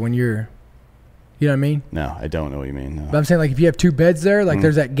right there when you're, you know what I mean? No, I don't know what you mean. No. But I'm saying, like, if you have 2 beds there, like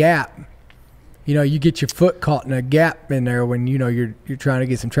there's that gap. You get your foot caught in a gap in there when you're trying to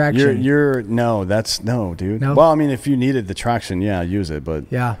get some traction. No, dude. No? Well, I mean, if you needed the traction, yeah, use it, but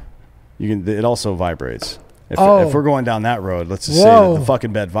yeah, you can. It also vibrates. If we're going down that road, let's just say that the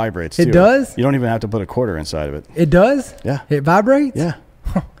fucking bed vibrates too. It does? You don't even have to put a quarter inside of it. It does? Yeah. It vibrates? Yeah.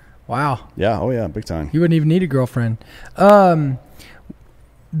 Wow. Yeah. Oh, yeah. Big time. You wouldn't even need a girlfriend.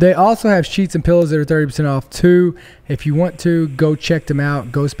 They also have sheets and pillows that are 30% off too. If you want to, go check them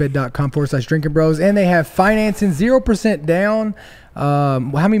out. Ghostbed.com /Drinkin Bros. And they have financing 0% down. How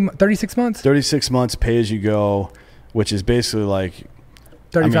many? 36 months? 36 months, pay as you go, which is basically like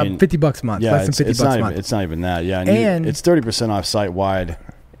 $50 a month. Yeah, less than $50 a month. It's not even that. Yeah, and it's 30% off site wide.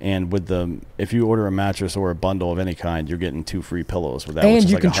 And if you order a mattress or a bundle of any kind, you're getting 2 free pillows with that. And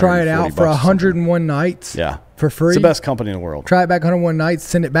you can try it out for 101 nights. Yeah, for free. It's the best company in the world. Try it back 101 nights,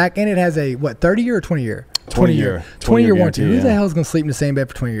 send it back, and it has a 30-year or 20-year? 20-year. 20-year warranty. Who the hell is going to sleep in the same bed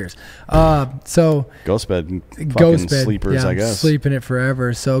for 20 years? So Ghost Bed, fucking sleepers, I guess. Sleeping it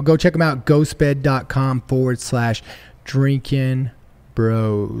forever. So go check them out. Ghostbed.com /Drinkin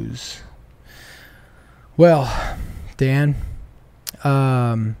Bros. Well, Dan.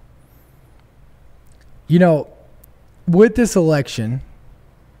 With this election,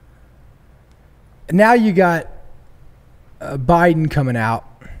 now you got Biden coming out,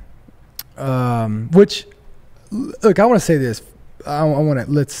 which, look, I want to say this.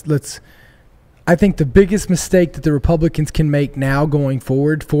 I think the biggest mistake that the Republicans can make now going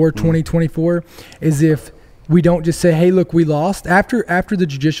forward for 2024 is if we don't just say, hey, look, we lost after the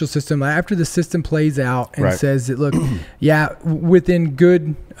judicial system, after the system plays out and says that, look, yeah, within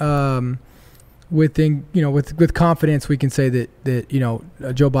good, with confidence, we can say that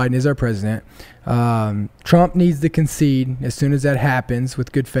Joe Biden is our president. Trump needs to concede as soon as that happens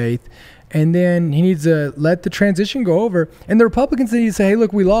with good faith. And then he needs to let the transition go over. And the Republicans need to say, hey,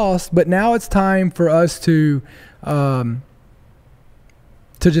 look, we lost, but now it's time for us to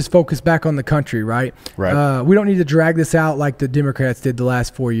just focus back on the country, right? Right. We don't need to drag this out like the Democrats did the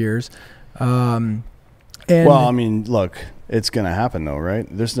last 4 years. Well, I mean, look, it's going to happen though, right?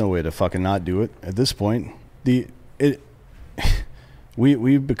 There's no way to fucking not do it at this point.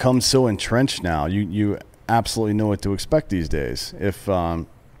 We've become so entrenched now. You absolutely know what to expect these days.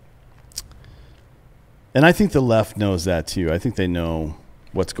 And I think the left knows that too. I think they know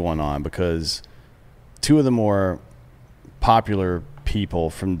what's going on because two of the more popular people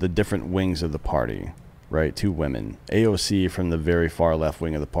from the different wings of the party, right? Two women. AOC from the very far left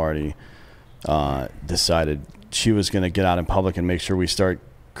wing of the party decided she was going to get out in public and make sure we start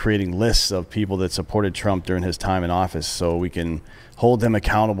creating lists of people that supported Trump during his time in office so we can hold them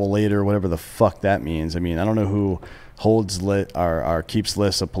accountable later, whatever the fuck that means. I mean, I don't know who holds or keeps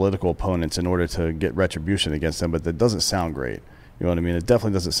lists of political opponents in order to get retribution against them, but that doesn't sound great. You know what I mean? It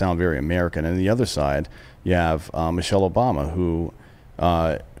definitely doesn't sound very American. And on the other side, you have Michelle Obama, who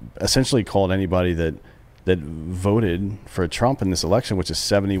essentially called anybody that voted for Trump in this election, which is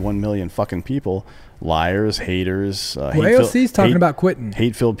 71 million fucking people, liars, haters. AOC's talking about quitting.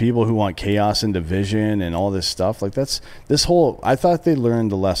 Hate-filled people who want chaos and division and all this stuff. Like that's this whole. I thought they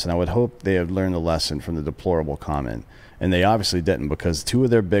learned the lesson. I would hope they had learned the lesson from the deplorable comment, and they obviously didn't because two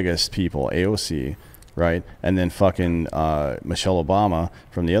of their biggest people, AOC, right, and then fucking Michelle Obama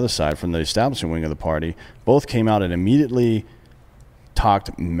from the other side, from the establishment wing of the party, both came out and immediately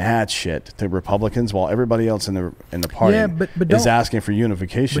talked mad shit to Republicans while everybody else in the party is asking for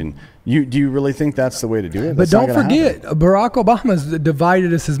unification. Do you really think that's the way to do it? But don't forget, Barack Obama's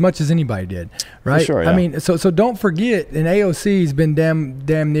divided us as much as anybody did, right? For sure, yeah. I mean, so don't forget, and AOC's been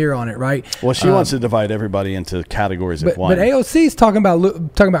damn near on it, right? Well, she wants to divide everybody into categories of one. But AOC's talking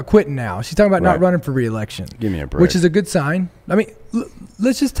about quitting now. She's talking about not running for re-election. Give me a break. Which is a good sign. I mean,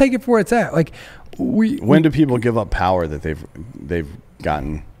 let's just take it for where it's at. Like, when do people give up power that they've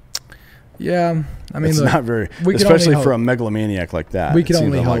gotten? Yeah, I mean, it's not very, especially for a megalomaniac like that. We can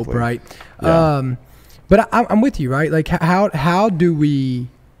only hope, right? Yeah. But I'm with you, right? Like, how do we?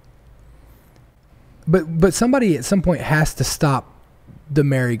 But somebody at some point has to stop the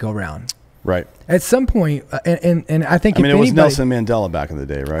merry-go-round, right? At some point, and I think it was Nelson Mandela back in the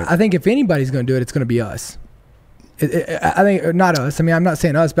day, right? I think if anybody's going to do it, it's going to be us. I think not us. I mean, I'm not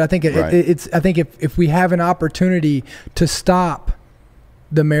saying us, but I think it's. I think if we have an opportunity to stop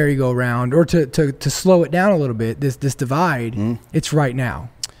the merry-go-round or to slow it down a little bit, this divide, it's right now.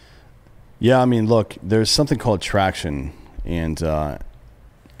 Yeah, I mean, look, there's something called traction, and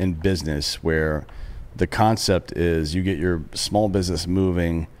in business where the concept is you get your small business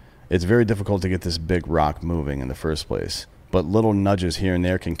moving. It's very difficult to get this big rock moving in the first place, but little nudges here and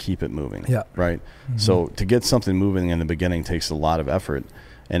there can keep it moving. Yeah. Right. Mm-hmm. So to get something moving in the beginning takes a lot of effort,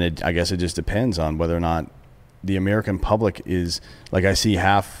 and I guess it just depends on whether or not the American public is, like, I see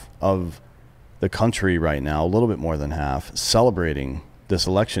half of the country right now, a little bit more than half, celebrating this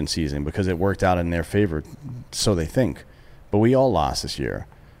election season because it worked out in their favor, so they think. But we all lost this year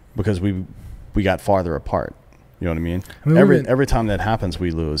because we got farther apart. You know what I mean? Every time that happens, we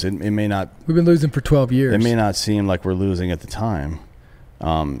lose. It may not. We've been losing for 12 years. It may not seem like we're losing at the time,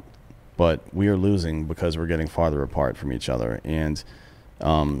 but we are losing because we're getting farther apart from each other. And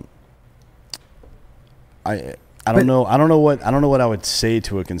I don't know what I would say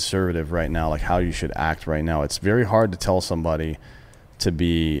to a conservative right now, like how you should act right now. It's very hard to tell somebody to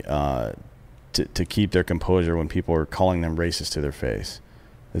be to keep their composure when people are calling them racist to their face.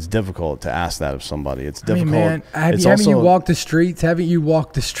 It's difficult to ask that of somebody. It's difficult. I mean, man, haven't you walked the streets? Haven't you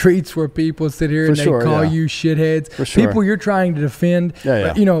walked the streets where people sit here and they call you shitheads? For sure. People you're trying to defend.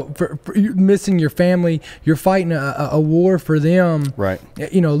 Yeah. You know, for you missing your family, you're fighting a war for them. Right.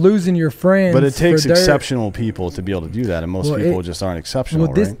 You know, losing your friends. But it takes exceptional people to be able to do that, and most people just aren't exceptional.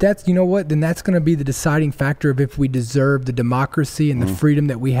 Well, that's you know what? Then that's going to be the deciding factor of if we deserve the democracy and the freedom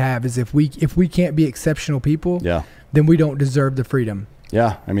that we have. Is if we can't be exceptional people, then we don't deserve the freedom.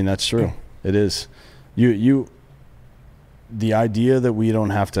 Yeah, I mean, that's true. It is. The idea that we don't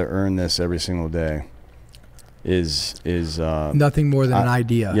have to earn this every single day is nothing more than an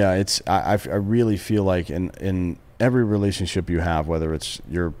idea. Yeah, I really feel like in every relationship you have, whether it's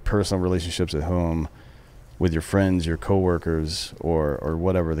your personal relationships at home, with your friends, your coworkers, or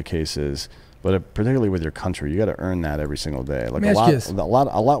whatever the case is, but particularly with your country, you got to earn that every single day. Like a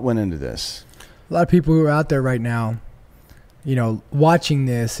lot went into this. A lot of people who are out there right now, you know, watching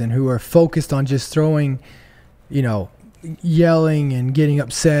this and who are focused on just throwing, you know, yelling and getting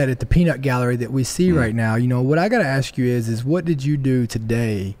upset at the peanut gallery that we see right now. You know, what I got to ask you is what did you do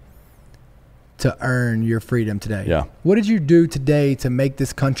today to earn your freedom today? Yeah. What did you do today to make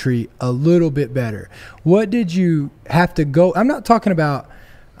this country a little bit better? What did you have to go? I'm not talking about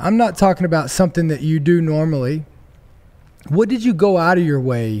something that you do normally. What did you go out of your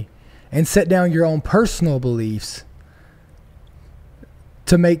way and set down your own personal beliefs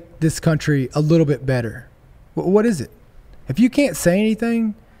to make this country a little bit better? What is it? If you can't say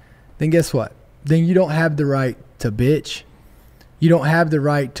anything, then guess what? Then you don't have the right to bitch. You don't have the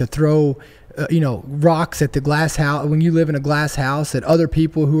right to throw rocks at the glass house when you live in a glass house at other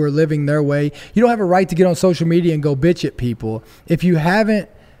people who are living their way. You don't have a right to get on social media and go bitch at people if you haven't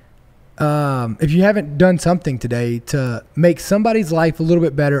done something today to make somebody's life a little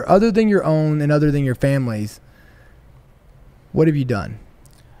bit better other than your own and other than your family's. What have you done?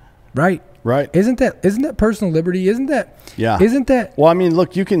 Right. Isn't that personal liberty? Isn't that? Well, I mean,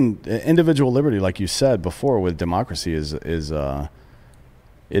 look, you can individual liberty, like you said before, with democracy is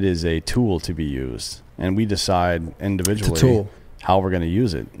it is a tool to be used, and we decide individually how we're going to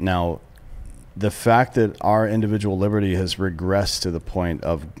use it. Now, the fact that our individual liberty has regressed to the point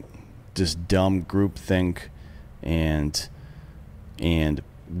of just dumb groupthink and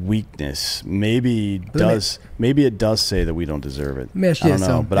weakness, maybe it does say that we don't deserve it. I don't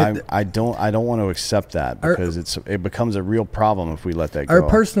know, but I don't want to accept that because it becomes a real problem if we let that go. Our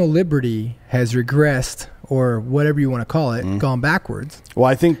personal liberty has regressed, or whatever you want to call it, gone backwards. Well,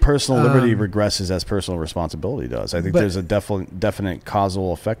 I think personal liberty regresses as personal responsibility does. I think there's a definite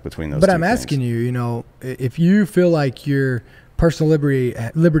causal effect between those two things. But I'm asking you, you know, if you feel like your personal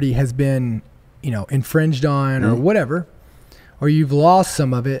liberty has been, you know, infringed on or whatever, or you've lost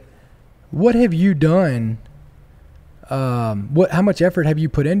some of it, what have you done? How much effort have you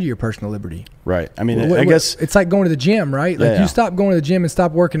put into your personal liberty? Right. I mean, I guess it's like going to the gym, right? Like you stop going to the gym and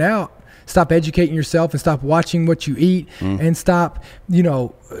stop working out, stop educating yourself and stop watching what you eat and stop, you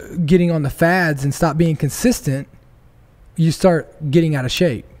know, getting on the fads and stop being consistent. You start getting out of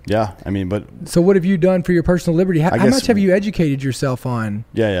shape. Yeah, I mean, but so what have you done for your personal liberty? How much have you educated yourself on?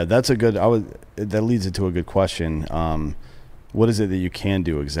 Yeah, that's a good. That leads into a good question. What is it that you can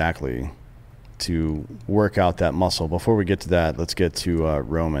do exactly to work out that muscle? Before we get to that, let's get to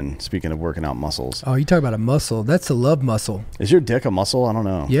Roman. Speaking of working out muscles. Oh, you talk about a muscle. That's a love muscle. Is your dick a muscle? I don't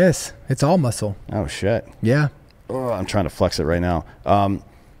know. Yes, it's all muscle. Oh, shit. Yeah. Oh, I'm trying to flex it right now.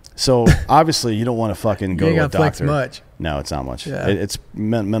 So obviously you don't want to fucking go to a doctor. Flex much. No, it's not much. Yeah. It's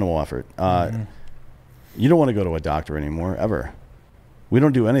minimal effort. You don't want to go to a doctor anymore, ever. We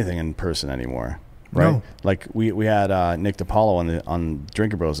don't do anything in person anymore. Right, no. Like we had Nick DiPaolo on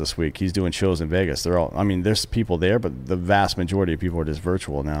Drinkin Bros this week. He's doing shows in Vegas. There's people there, but the vast majority of people are just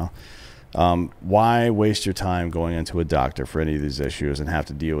virtual now. Why waste your time going into a doctor for any of these issues and have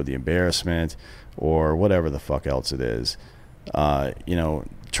to deal with the embarrassment or whatever the fuck else it is?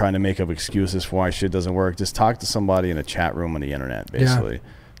 Trying to make up excuses for why shit doesn't work. Just talk to somebody in a chat room on the internet, basically. Yeah.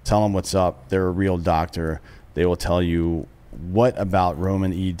 Tell them what's up. They're a real doctor. They will tell you what about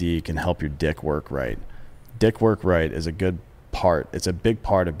Roman ED can help your dick work right. Dick work right is a good part. It's a big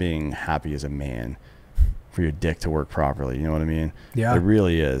part of being happy as a man, for your dick to work properly. You know what I mean? Yeah. It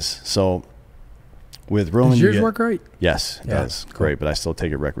really is. So with Roman, does yours work right? Yes, it does. Cool. Great, but I still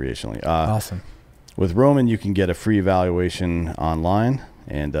take it recreationally. Awesome. With Roman, you can get a free evaluation online,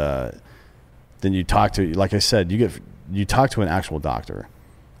 and then you talk to, like I said, you talk to an actual doctor.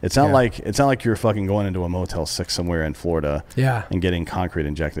 It's not like you're fucking going into a Motel 6 somewhere in Florida and getting concrete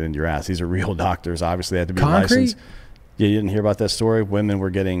injected into your ass. These are real doctors. Obviously, they have to be licensed. Yeah, you didn't hear about that story? Women were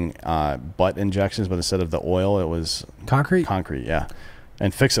getting butt injections, but instead of the oil, it was concrete. Concrete, yeah.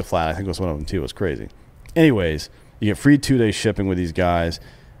 And Fix-A-Flat, I think, was one of them too. It was crazy. Anyways, you get free 2-day shipping with these guys,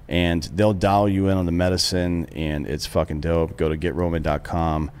 and they'll dial you in on the medicine, and it's fucking dope. Go to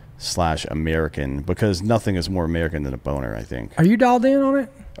GetRoman.com/American, because nothing is more American than a boner, I think. Are you dialed in on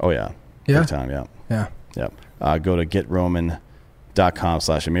it? Oh, yeah. Yeah? Big time, yeah. Yeah. Yep. Go to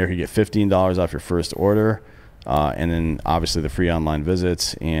GetRoman.com/American. Get $15 off your first order, and then obviously the free online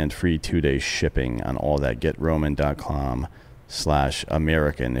visits and free 2-day shipping on all that.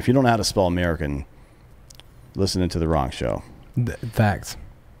 GetRoman.com/American. If you don't know how to spell American, listening to the wrong show. Facts.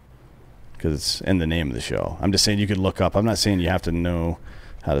 Because it's in the name of the show. I'm just saying you could look up. I'm not saying you have to know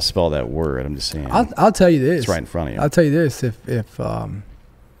how to spell that word. I'm just saying. I'll tell you this. It's right in front of you. I'll tell you this.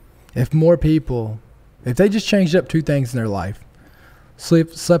 If more people, if they just changed up 2 things in their life,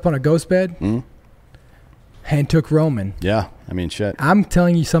 slept on a ghost bed, and took Roman. Yeah, I mean, shit. I'm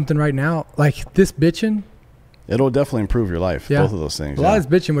telling you something right now. Like this bitching, it'll definitely improve your life. Yeah. Both of those things. A lot of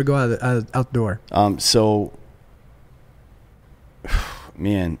this bitching would go out the door. So,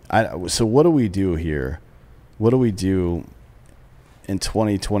 man, so what do we do here? What do we do in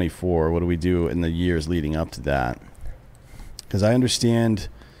 2024? What do we do in the years leading up to that? Because I understand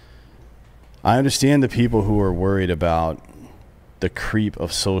the people who are worried about the creep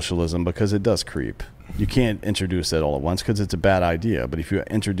of socialism, because it does creep. You can't introduce that all at once because it's a bad idea. But if you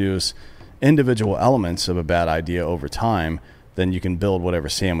introduce individual elements of a bad idea over time, then you can build whatever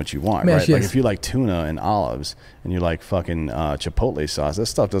sandwich you want, right? Like if you like tuna and olives and you like fucking chipotle sauce, that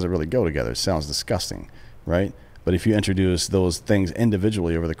stuff doesn't really go together. It sounds disgusting, right? But if you introduce those things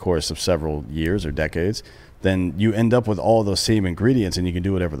individually over the course of several years or decades, then you end up with all those same ingredients and you can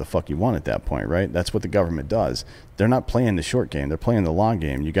do whatever the fuck you want at that point, right? That's what the government does. They're not playing the short game. They're playing the long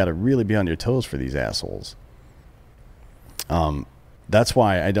game. You got to really be on your toes for these assholes. That's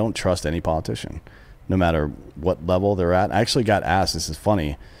why I don't trust any politician, no matter what level they're at. I actually got asked, this is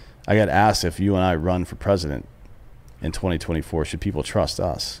funny, I got asked if you and I run for president in 2024, should people trust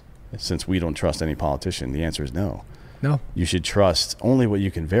us? Since we don't trust any politician, the answer is no. No. You should trust only what you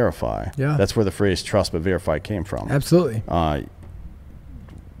can verify. Yeah. That's where the phrase trust but verify came from. Absolutely.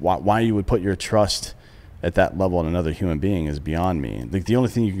 Why you would put your trust at that level in another human being is beyond me. Like, the only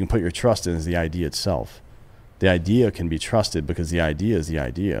thing you can put your trust in is the idea itself. The idea can be trusted because the idea is the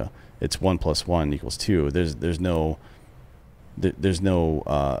idea. It's 1 + 1 = 2. There's no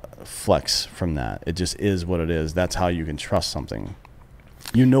flex from that. It just is what it is. That's how you can trust something.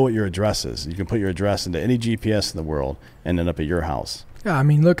 You know what your address is. You can put your address into any GPS in the world and end up at your house. Yeah, I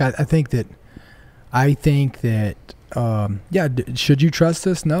mean, look, I think that, should you trust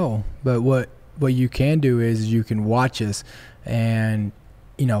us? No. But what you can do is you can watch us and,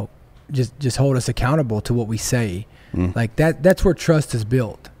 just hold us accountable to what we say. Like that's where trust is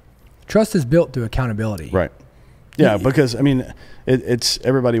built. Trust is built through accountability. Right. Yeah, because, I mean, it's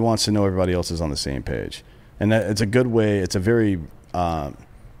everybody wants to know everybody else is on the same page. And it's a good way. It's a very...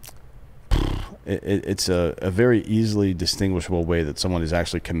 it's a very easily distinguishable way that someone is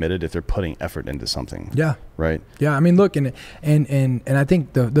actually committed if they're putting effort into something. Yeah. Right. Yeah. I mean, look, and I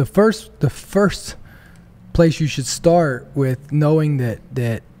think the first place you should start with knowing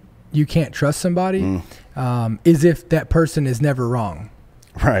that you can't trust somebody is if that person is never wrong.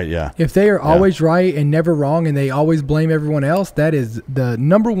 Right. Yeah. If they are always right and never wrong and they always blame everyone else, that is the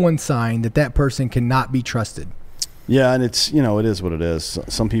number one sign that person cannot be trusted. Yeah, and it's, it is what it is.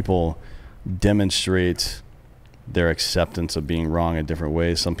 Some people demonstrate their acceptance of being wrong in different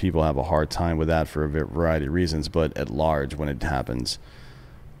ways. Some people have a hard time with that for a variety of reasons, but at large, when it happens,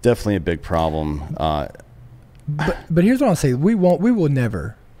 definitely a big problem. But here's what I'll say: we will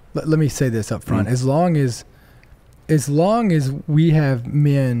never. Let me say this up front: as long as we have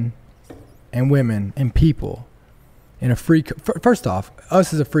men and women and people in a free, first off,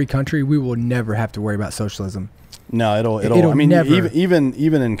 us as a free country, we will never have to worry about socialism. No, it'll I mean, never. Even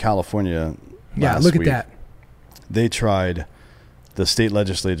in California, look at that. They tried, the state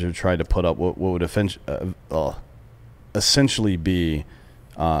legislature tried to put up what would essentially be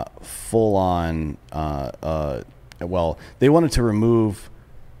full on. They wanted to remove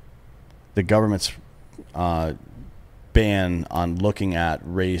the government's ban on looking at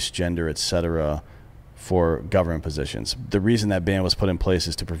race, gender, etc. for government positions. The reason that ban was put in place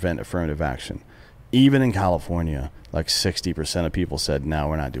is to prevent affirmative action. Even in California, like 60% of people said, no,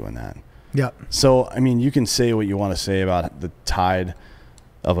 we're not doing that. Yeah. So, I mean, you can say what you want to say about the tide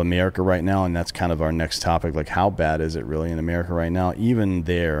of America right now, and that's kind of our next topic. Like, how bad is it really in America right now? Even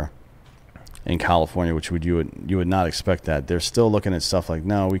there in California, which you would not expect that, they're still looking at stuff like,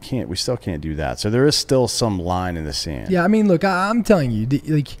 no, we still can't do that. So there is still some line in the sand. Yeah, I mean, look, I'm telling you,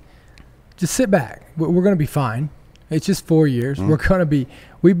 just sit back. We're going to be fine. It's just 4 years.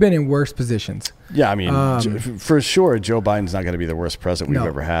 We've been in worse positions. Yeah, I mean, for sure, Joe Biden's not going to be the worst president we've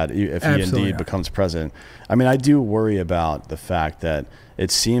ever had if he indeed becomes president. I mean, I do worry about the fact that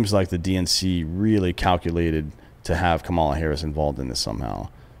it seems like the DNC really calculated to have Kamala Harris involved in this somehow,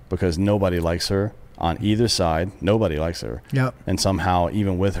 because nobody likes her. on either side. Nobody likes her. Yep. And somehow,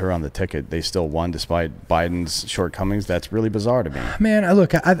 even with her on the ticket, they still won despite Biden's shortcomings. That's really bizarre to me. Man,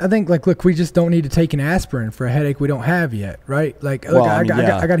 I think, look, we just don't need to take an aspirin for a headache we don't have yet, right? Like, look, I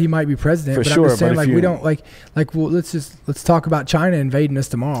got he might be president, but sure, I'm just saying, but like, we don't, well, let's talk about China invading us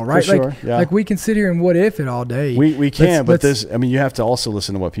tomorrow, right? For sure, like, like, we can sit here and what if it all day. We can, but you have to also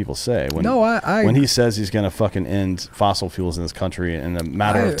listen to what people say. When he says he's going to fucking end fossil fuels in this country in a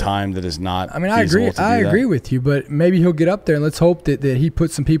matter of time that is not. I mean, I agree with you, but maybe he'll get up there, and let's hope that he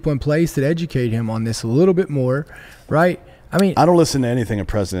puts some people in place that educate him on this a little bit more, right? I mean, I don't listen to anything a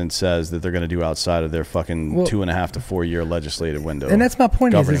president says that they're going to do outside of their fucking 2.5 to 4 year legislative window. And that's my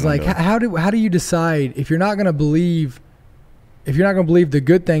point. Is like, how do you decide if you're not going to believe? If you're not going to believe the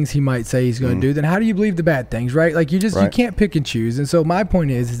good things he might say he's going to do, then how do you believe the bad things, right? Like, you can't pick and choose. And so my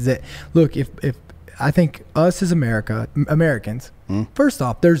point is that, look, if I think us as Americans, first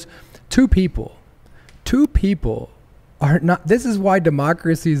off, there's two people are not, this is why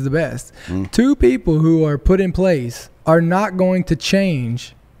democracy is the best. Two people who are put in place are not going to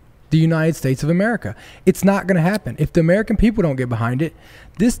change the United States of America. It's not going to happen. If the American people don't get behind it,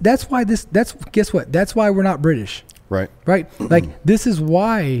 guess what? That's why we're not British. Right. Like, this is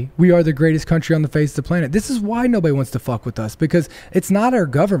why we are the greatest country on the face of the planet. This is why nobody wants to fuck with us, because it's not our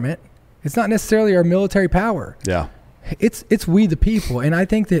government. It's not necessarily our military power. Yeah. It's we the people. And I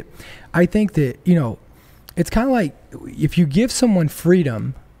think that, you know, it's kind of like if you give someone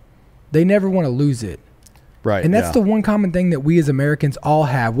freedom, they never want to lose it. Right. And that's the one common thing that we as Americans all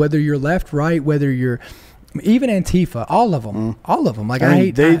have, whether you're left, right, whether you're even Antifa, all of them. Like, I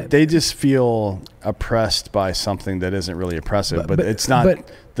hate they just feel oppressed by something that isn't really oppressive, but it's not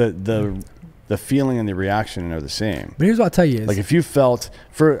the feeling and the reaction are the same. But here's what I'll tell you is, like, if you felt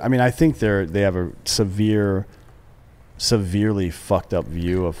I think they have a severely fucked up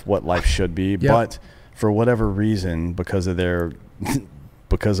view of what life should be, but for whatever reason, because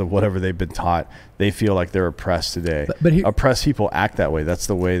of whatever they've been taught, they feel like they're oppressed today. But oppressed people act that way. That's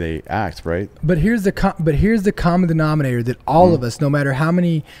the way they act, right? But here's the common denominator that all of us, no matter how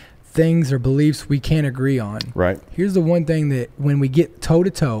many things or beliefs we can't agree on, right? Here's the one thing that when we get toe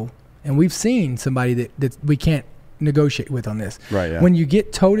to toe, and we've seen somebody that we can't negotiate with on this. Right. Yeah. When you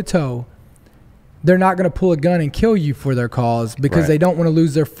get toe to toe, they're not going to pull a gun and kill you for their cause because they don't want to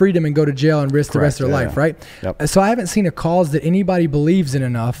lose their freedom and go to jail and risk the rest of their life, right? Yep. So I haven't seen a cause that anybody believes in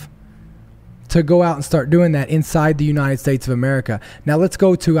enough to go out and start doing that inside the United States of America. Now let's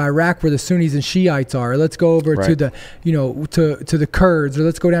go to Iraq where the Sunnis and Shiites are. Or let's go over to the, to the Kurds, or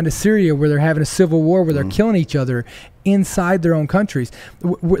let's go down to Syria where they're having a civil war where they're killing each other inside their own countries.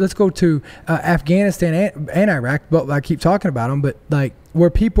 Let's go to Afghanistan and Iraq. But I keep talking about them, but like where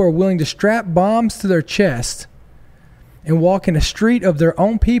people are willing to strap bombs to their chest and walk in the street of their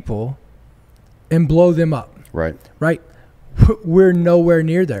own people and blow them up. Right. We're nowhere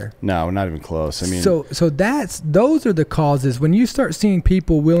near there. No, we're not even close. I mean, so those are the causes. When you start seeing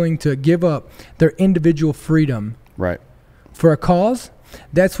people willing to give up their individual freedom, for a cause,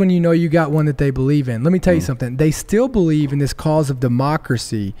 that's when you know you got one that they believe in. Let me tell you something. They still believe in this cause of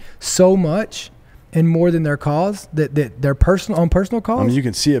democracy so much and more than their cause, that their personal cause. I mean, you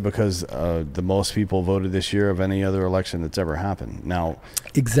can see it because the most people voted this year of any other election that's ever happened. Now,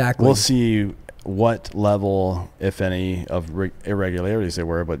 exactly, we'll see what level, if any, of irregularities there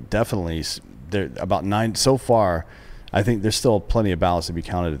were, but definitely there about 9 so far. I think there's still plenty of ballots to be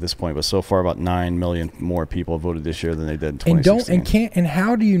counted at this point, but so far about 9 million more people have voted this year than they did in 2016. And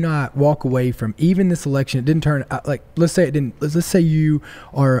how do you not walk away from even this election? It didn't turn out, like, let's say you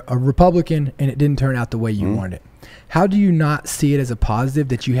are a Republican and it didn't turn out the way you wanted it. How do you not see it as a positive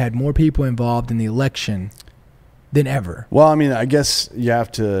that you had more people involved in the election than ever? Well, I mean, I guess you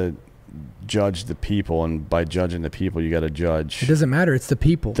have to judge the people, and by judging the people, you got to judge. It doesn't matter. It's the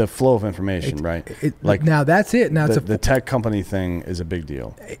people. The flow of information, right? Like now, that's it. Now the tech company thing is a big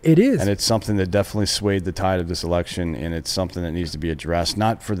deal. It is, and it's something that definitely swayed the tide of this election, and it's something that needs to be addressed.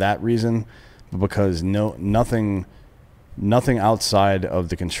 Not for that reason, but because nothing outside of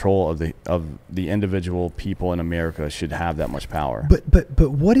the control of the individual people in America should have that much power. But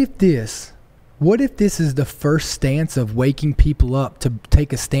what if this? What if this is the first stance of waking people up to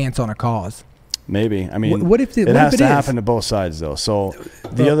take a stance on a cause? Maybe. I mean, what if it has to happen to both sides, though. So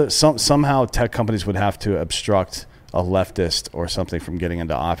somehow tech companies would have to obstruct a leftist or something from getting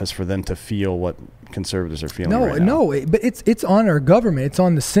into office for them to feel what conservatives are feeling right now. No, but it's on our government. It's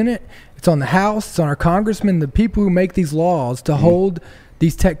on the Senate. It's on the House. It's on our congressmen, the people who make these laws to hold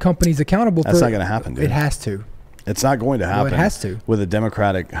these tech companies accountable. That's not going to happen, dude. It has to. It's not going to happen. Well, it has to. With a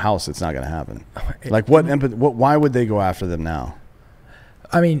Democratic House, it's not going to happen. Like, why would they go after them now?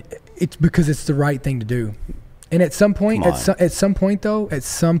 I mean, It's because it's the right thing to do. And at some point, at some point,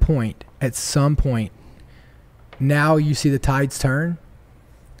 now you see the tides turn.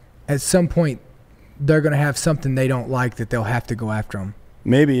 At some point, they're going to have something they don't like that they'll have to go after them.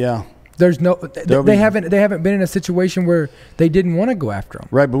 Maybe, yeah. They haven't been in a situation where they didn't want to go after them.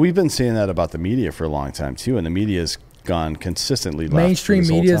 Right, but we've been saying that about the media for a long time too, and the media's gone consistently left. Mainstream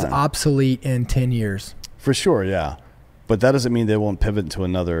media is obsolete in 10 years. For sure, yeah. But that doesn't mean they won't pivot to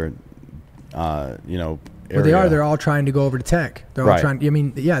another, area. Well, they are. They're all trying to go over to tech. They're all trying.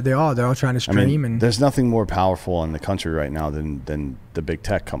 They're all trying to stream. And there's nothing more powerful in the country right now than the big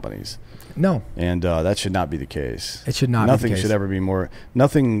tech companies. No. And that should not be the case. It should not be the case.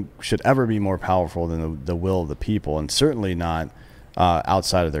 Nothing should ever be more powerful than the will of the people, and certainly not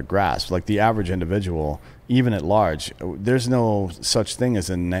outside of their grasp. Like the average individual, even at large, there's no such thing as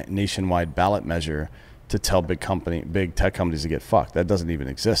a nationwide ballot measure to tell big tech companies to get fucked. That doesn't even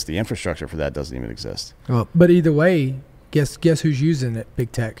exist. The infrastructure for that doesn't even exist. Well, but either way, guess who's using it?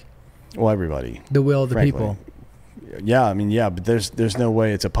 Big tech. Well, everybody. The will of the people. Yeah, but there's no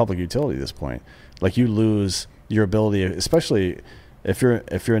way it's a public utility at this point. Like you lose your ability, especially if you're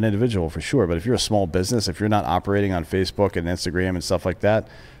an individual for sure, but if you're a small business, if you're not operating on Facebook and Instagram and stuff like that,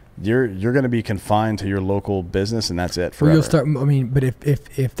 you're going to be confined to your local business, and that's it forever. Well, you'll start. But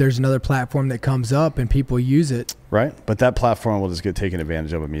if there's another platform that comes up and people use it, right? But that platform will just get taken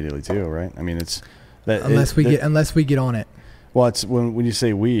advantage of immediately too, right? I mean, it's that unless we get on it. Well, it's when you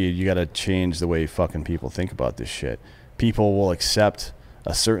say weed, you got to change the way fucking people think about this shit. People will accept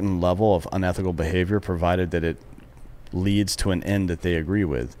a certain level of unethical behavior provided that it leads to an end that they agree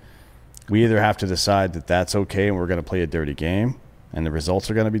with. We either have to decide that that's okay and we're going to play a dirty game and the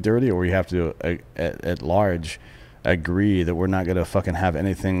results are going to be dirty, or we have to, at large, agree that we're not going to fucking have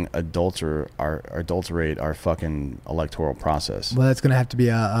anything adulterate our fucking electoral process. Well, that's going to have to be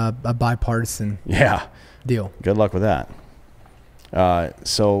a bipartisan deal. Good luck with that.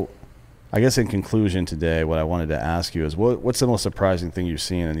 So I guess in conclusion today, what I wanted to ask you is what's the most surprising thing you've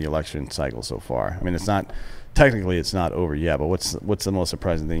seen in the election cycle so far? I mean, it's not over yet, but what's the most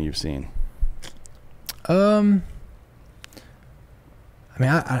surprising thing you've seen? I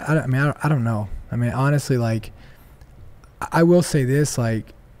don't know. I mean, honestly, like, I will say this,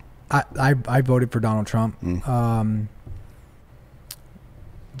 like, I voted for Donald Trump,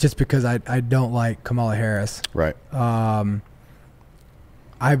 just because I don't like Kamala Harris. Right.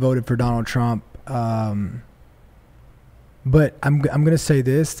 I voted for Donald Trump, but I'm gonna say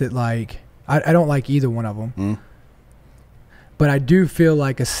this, that like I don't like either one of them, but I do feel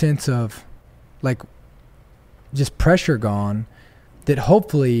like a sense of like just pressure gone, that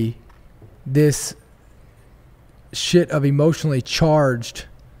hopefully this shit of emotionally charged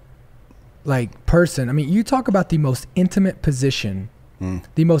like person. I mean, you talk about the most intimate position,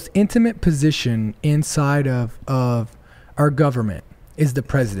 inside of our government is the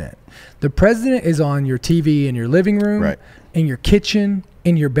president. The president is on your TV in your living room, right, in your kitchen,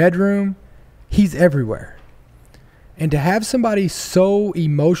 in your bedroom. He's everywhere. And to have somebody so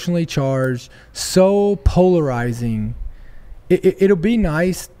emotionally charged, so polarizing, it'll be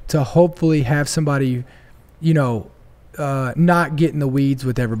nice to hopefully have somebody, not get in the weeds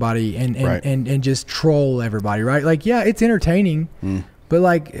with everybody and just troll everybody, right? Like, yeah, it's entertaining, but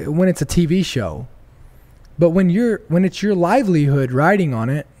like when it's a TV show. But when it's your livelihood riding on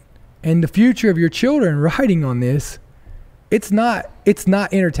it, and the future of your children riding on this, it's not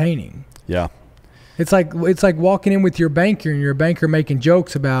entertaining. Yeah. It's like walking in with your banker and your banker making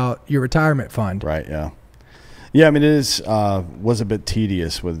jokes about your retirement fund. Right. Yeah. Yeah. I mean, it was a bit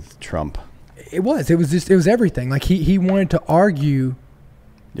tedious with Trump. It was everything. Like he wanted to argue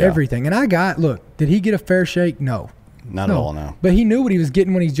everything. And did he get a fair shake? No. Not at all. No. But he knew what he was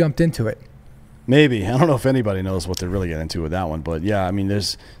getting when he jumped into it. Maybe. I don't know if anybody knows what they're really getting into with that one, but yeah, I mean,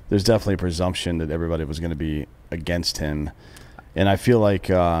 there's definitely a presumption that everybody was going to be against him, and I feel like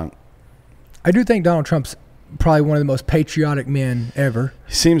I do think Donald Trump's probably one of the most patriotic men ever.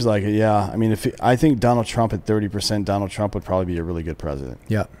 Seems like it, yeah. I mean, I think Donald Trump at 30%, Donald Trump would probably be a really good president.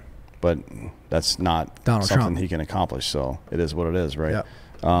 Yeah, but that's not something he can accomplish. So it is what it is, right?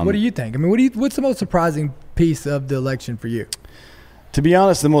 Yeah. What do you think? I mean, what's the most surprising piece of the election for you? To be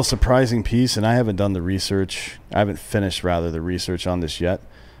honest, the most surprising piece, and I haven't done the research, I haven't finished the research on this yet,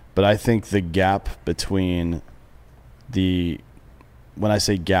 but I think the gap between when I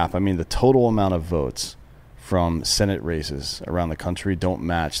say gap, I mean the total amount of votes from Senate races around the country don't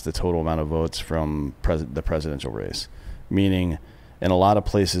match the total amount of votes from the presidential race. Meaning, in a lot of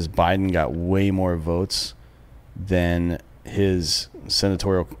places, Biden got way more votes than his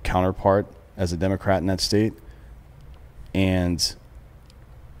senatorial counterpart as a Democrat in that state. And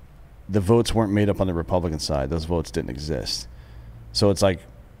the votes weren't made up on the Republican side. Those votes didn't exist. So it's like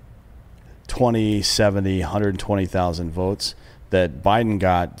 20, 70, 120,000 votes that Biden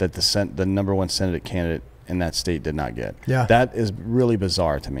got that the number one Senate candidate in that state did not get. Yeah. That is really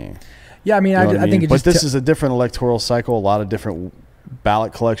bizarre to me. Yeah, I mean, I think But this is a different electoral cycle, a lot of different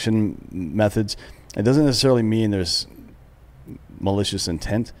ballot collection methods. It doesn't necessarily mean there's malicious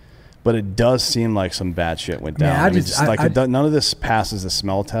intent, but it does seem like some bad shit went down. None of this passes the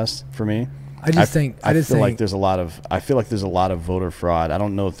smell test for me. I feel like there's a lot of voter fraud. I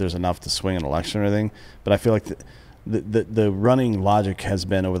don't know if there's enough to swing an election or anything, but I feel like the running logic has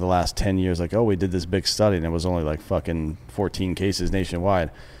been over the last 10 years, like, oh, we did this big study and it was only like fucking 14 cases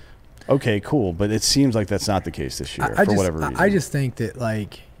nationwide. Okay, cool, but it seems like that's not the case this year for whatever reason. I just think that,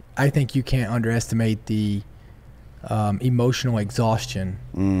 like, I think you can't underestimate the emotional exhaustion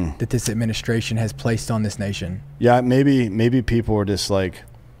that this administration has placed on this nation. Yeah, maybe people are just like,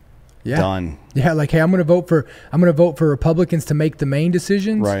 done. Yeah, like, hey, I'm gonna vote for Republicans to make the main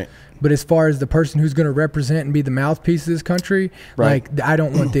decisions. Right. But as far as the person who's going to represent and be the mouthpiece of this country, right. like, I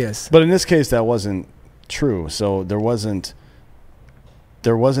don't want this. But in this case, that wasn't true. So there wasn't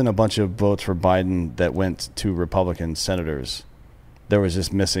a bunch of votes for Biden that went to Republican senators. There was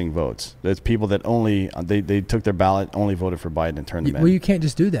just missing votes. There's people that only they took their ballot, only voted for Biden and turned them in. Well, you can't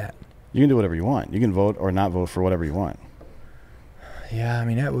just do that. You can do whatever you want. You can vote or not vote for whatever you want. Yeah, I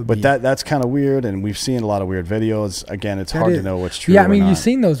mean, that would be... But that's kind of weird, and we've seen a lot of weird videos. Again, it's hard to know what's true. Yeah, I mean, you've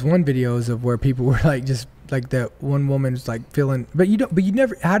seen those one videos of where people were like, just like that one woman's like feeling, but you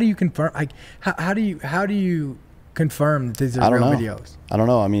never. How do you confirm? Like, how do you confirm that these are real videos? I don't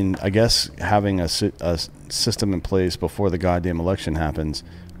know. I mean, I guess having a system in place before the goddamn election happens,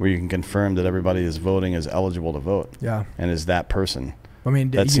 where you can confirm that everybody is voting is eligible to vote. Yeah, and is that person. I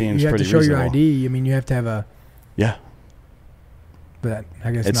mean, that seems you have pretty to show reasonable. your ID. I mean, you have to have a. Yeah. But I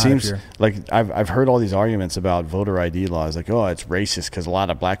guess it not seems like I've heard all these arguments about voter ID laws, like, oh, it's racist because a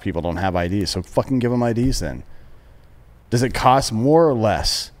lot of black people don't have IDs. So fucking give them IDs then. Does it cost more or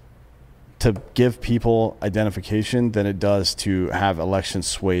less to give people identification than it does to have elections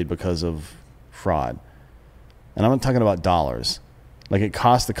swayed because of fraud? And I'm not talking about dollars. Like, it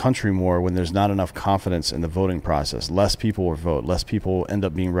costs the country more when there's not enough confidence in the voting process. Less people will vote. Less people will end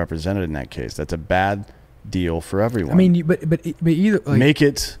up being represented in that case. That's a bad deal for everyone. I mean, but either, like, make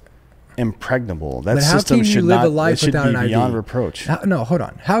it impregnable. That system should not. It should be beyond reproach. No, hold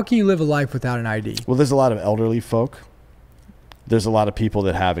on. How can you live a life without an ID? Well, there's a lot of elderly folk. There's a lot of people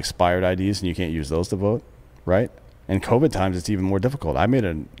that have expired IDs, and you can't use those to vote, right? In COVID times, it's even more difficult. I made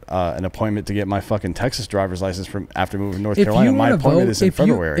an appointment to get my fucking Texas driver's license from after moving to North Carolina. My appointment is in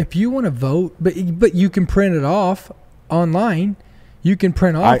February. If you want to vote, but you can print it off online. You can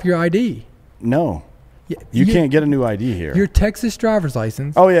print off your ID. No. You can't get a new ID here. Your Texas driver's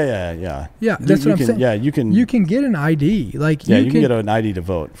license. Oh yeah. Yeah, that's what I'm saying. Yeah, you can. You can get an ID. Like, yeah, you can get an ID to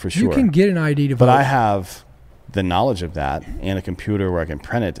vote for sure. You can get an ID to vote. But I have the knowledge of that and a computer where I can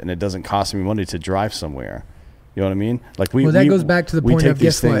print it, and it doesn't cost me money to drive somewhere. You know what I mean? Like, that goes back to the point of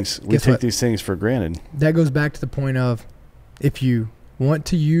guess what? We take these things for granted. That goes back to the point of, if you want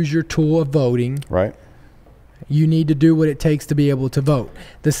to use your tool of voting, right? You need to do what it takes to be able to vote.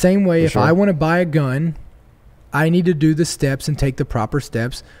 The same way, if I want to buy a gun, I need to do the steps and take the proper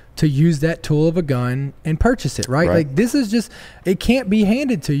steps to use that tool of a gun and purchase it, right? Like, this is just, it can't be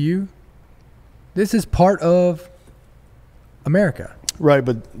handed to you. This is part of America. Right,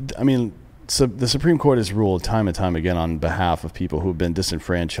 but, I mean, so the Supreme Court has ruled time and time again on behalf of people who have been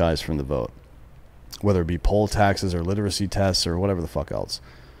disenfranchised from the vote, whether it be poll taxes or literacy tests or whatever the fuck else.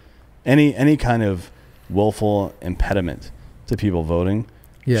 Any kind of willful impediment to people voting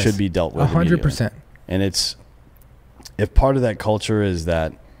should be dealt with 100%. And if part of that culture is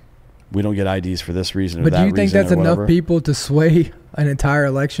that we don't get IDs for this reason or that reason, but do you think that's enough people to sway an entire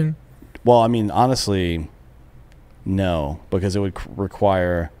election? Well, I mean, honestly, no, because it would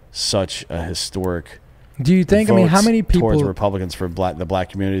require such a historic. Do you think? I mean, how many people towards Republicans for the black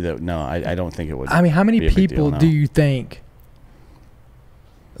community? That no, I don't think it would. I mean, how many people do you think?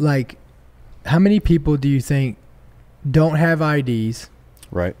 Like, how many people do you think don't have IDs?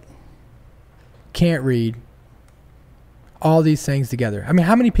 Right. Can't read. All these things together. I mean,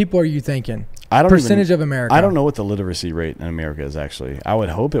 how many people are you thinking? Percentage of America. I don't know what the literacy rate in America is actually. I would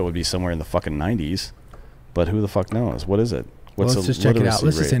hope it would be somewhere in the fucking 90s, but who the fuck knows? What is it? What's let's just check it out.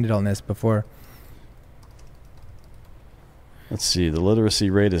 Let's just end it on this before. Let's see. The literacy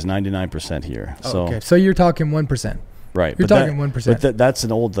rate is 99% here. So you're talking 1%. Right. You're talking 1%. But that's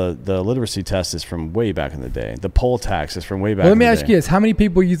an old. The literacy test is from way back in the day. The poll tax is from way back. Well, let me ask you this: how many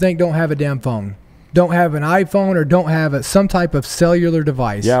people you think don't have a damn phone? don't have an iPhone or don't have some type of cellular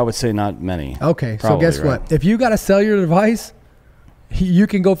device? Yeah, I would say not many. Okay, Probably, so guess what? If you got a cellular device, you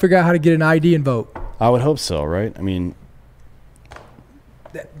can go figure out how to get an ID and vote. I would hope so, right? I mean,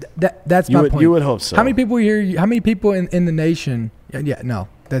 that's my point. You would hope so. How many people here? How many people in the nation? Yeah, no,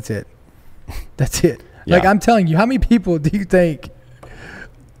 that's it. That's it. Yeah. Like I'm telling you, how many people do you think?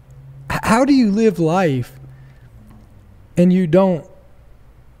 How do you live life and you don't?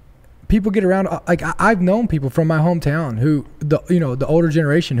 People get around. Like I've known people from my hometown who the older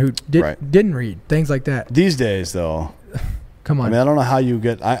generation who didn't read, things like that. These days, though, come on. I mean, I don't know how you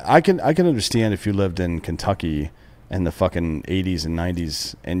get. I can understand if you lived in Kentucky in the fucking 80s and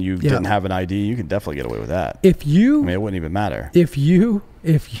 90s and you didn't have an ID, you could definitely get away with that. I mean, it wouldn't even matter. If you,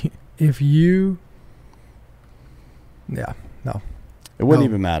 yeah, no, it wouldn't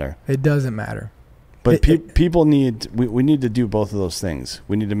even matter. It doesn't matter. But people need, we need to do both of those things.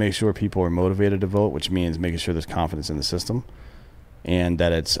 We need to make sure people are motivated to vote, which means making sure there's confidence in the system and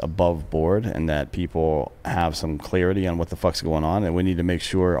that it's above board and that people have some clarity on what the fuck's going on. And we need to make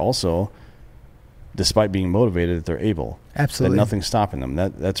sure also, despite being motivated, that they're able. Absolutely. That nothing's stopping them.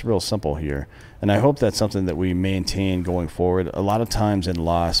 That's real simple here. And I hope that's something that we maintain going forward. A lot of times in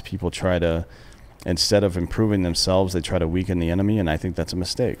loss, people try to, instead of improving themselves, they try to weaken the enemy, and I think that's a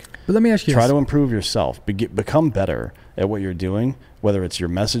mistake. But let me ask you Try to improve yourself. Become better at what you're doing, whether it's your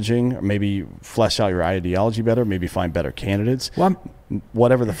messaging, or maybe flesh out your ideology better, maybe find better candidates,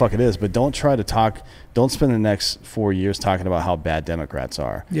 whatever the fuck it is. But don't try to talk, don't spend the next 4 years talking about how bad Democrats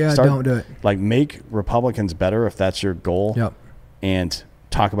are. Yeah, don't do it. Like, make Republicans better if that's your goal. Yep. And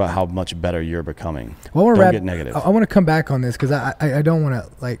talk about how much better you're becoming. Well, don't get negative. I want to come back on this because I don't want to,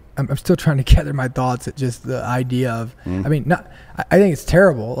 like, I'm still trying to gather my thoughts at just the idea of, I mean, I think it's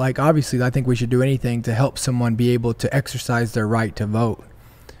terrible. Like, obviously, I think we should do anything to help someone be able to exercise their right to vote.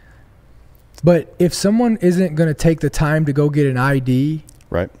 But if someone isn't going to take the time to go get an ID,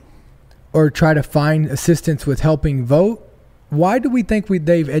 right, or try to find assistance with helping vote, why do we think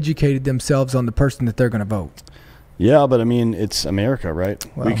they've educated themselves on the person that they're going to vote? Yeah, but I mean, it's America, right?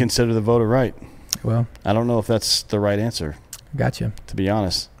 Well, we consider the vote a right. Well, I don't know if that's the right answer. Gotcha. To be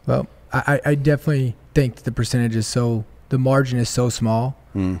honest. Well, I definitely think that the percentage is the margin is so small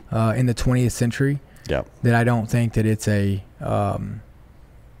in the 20th century that I don't think that it's I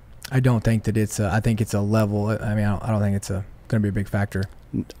think it's a level. I mean, I don't think it's going to be a big factor.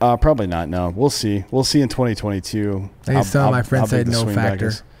 Probably not. No, we'll see. We'll see in 2022. I think some of my friends said no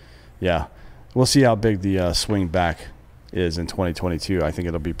factor. Yeah. We'll see how big the swing back is in 2022. I think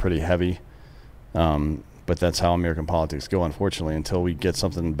it'll be pretty heavy. But that's how American politics go, unfortunately, until we get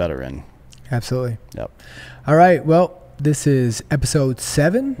something better in. Absolutely. Yep. All right. Well, this is episode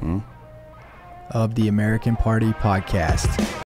 7 of the American Party Podcast.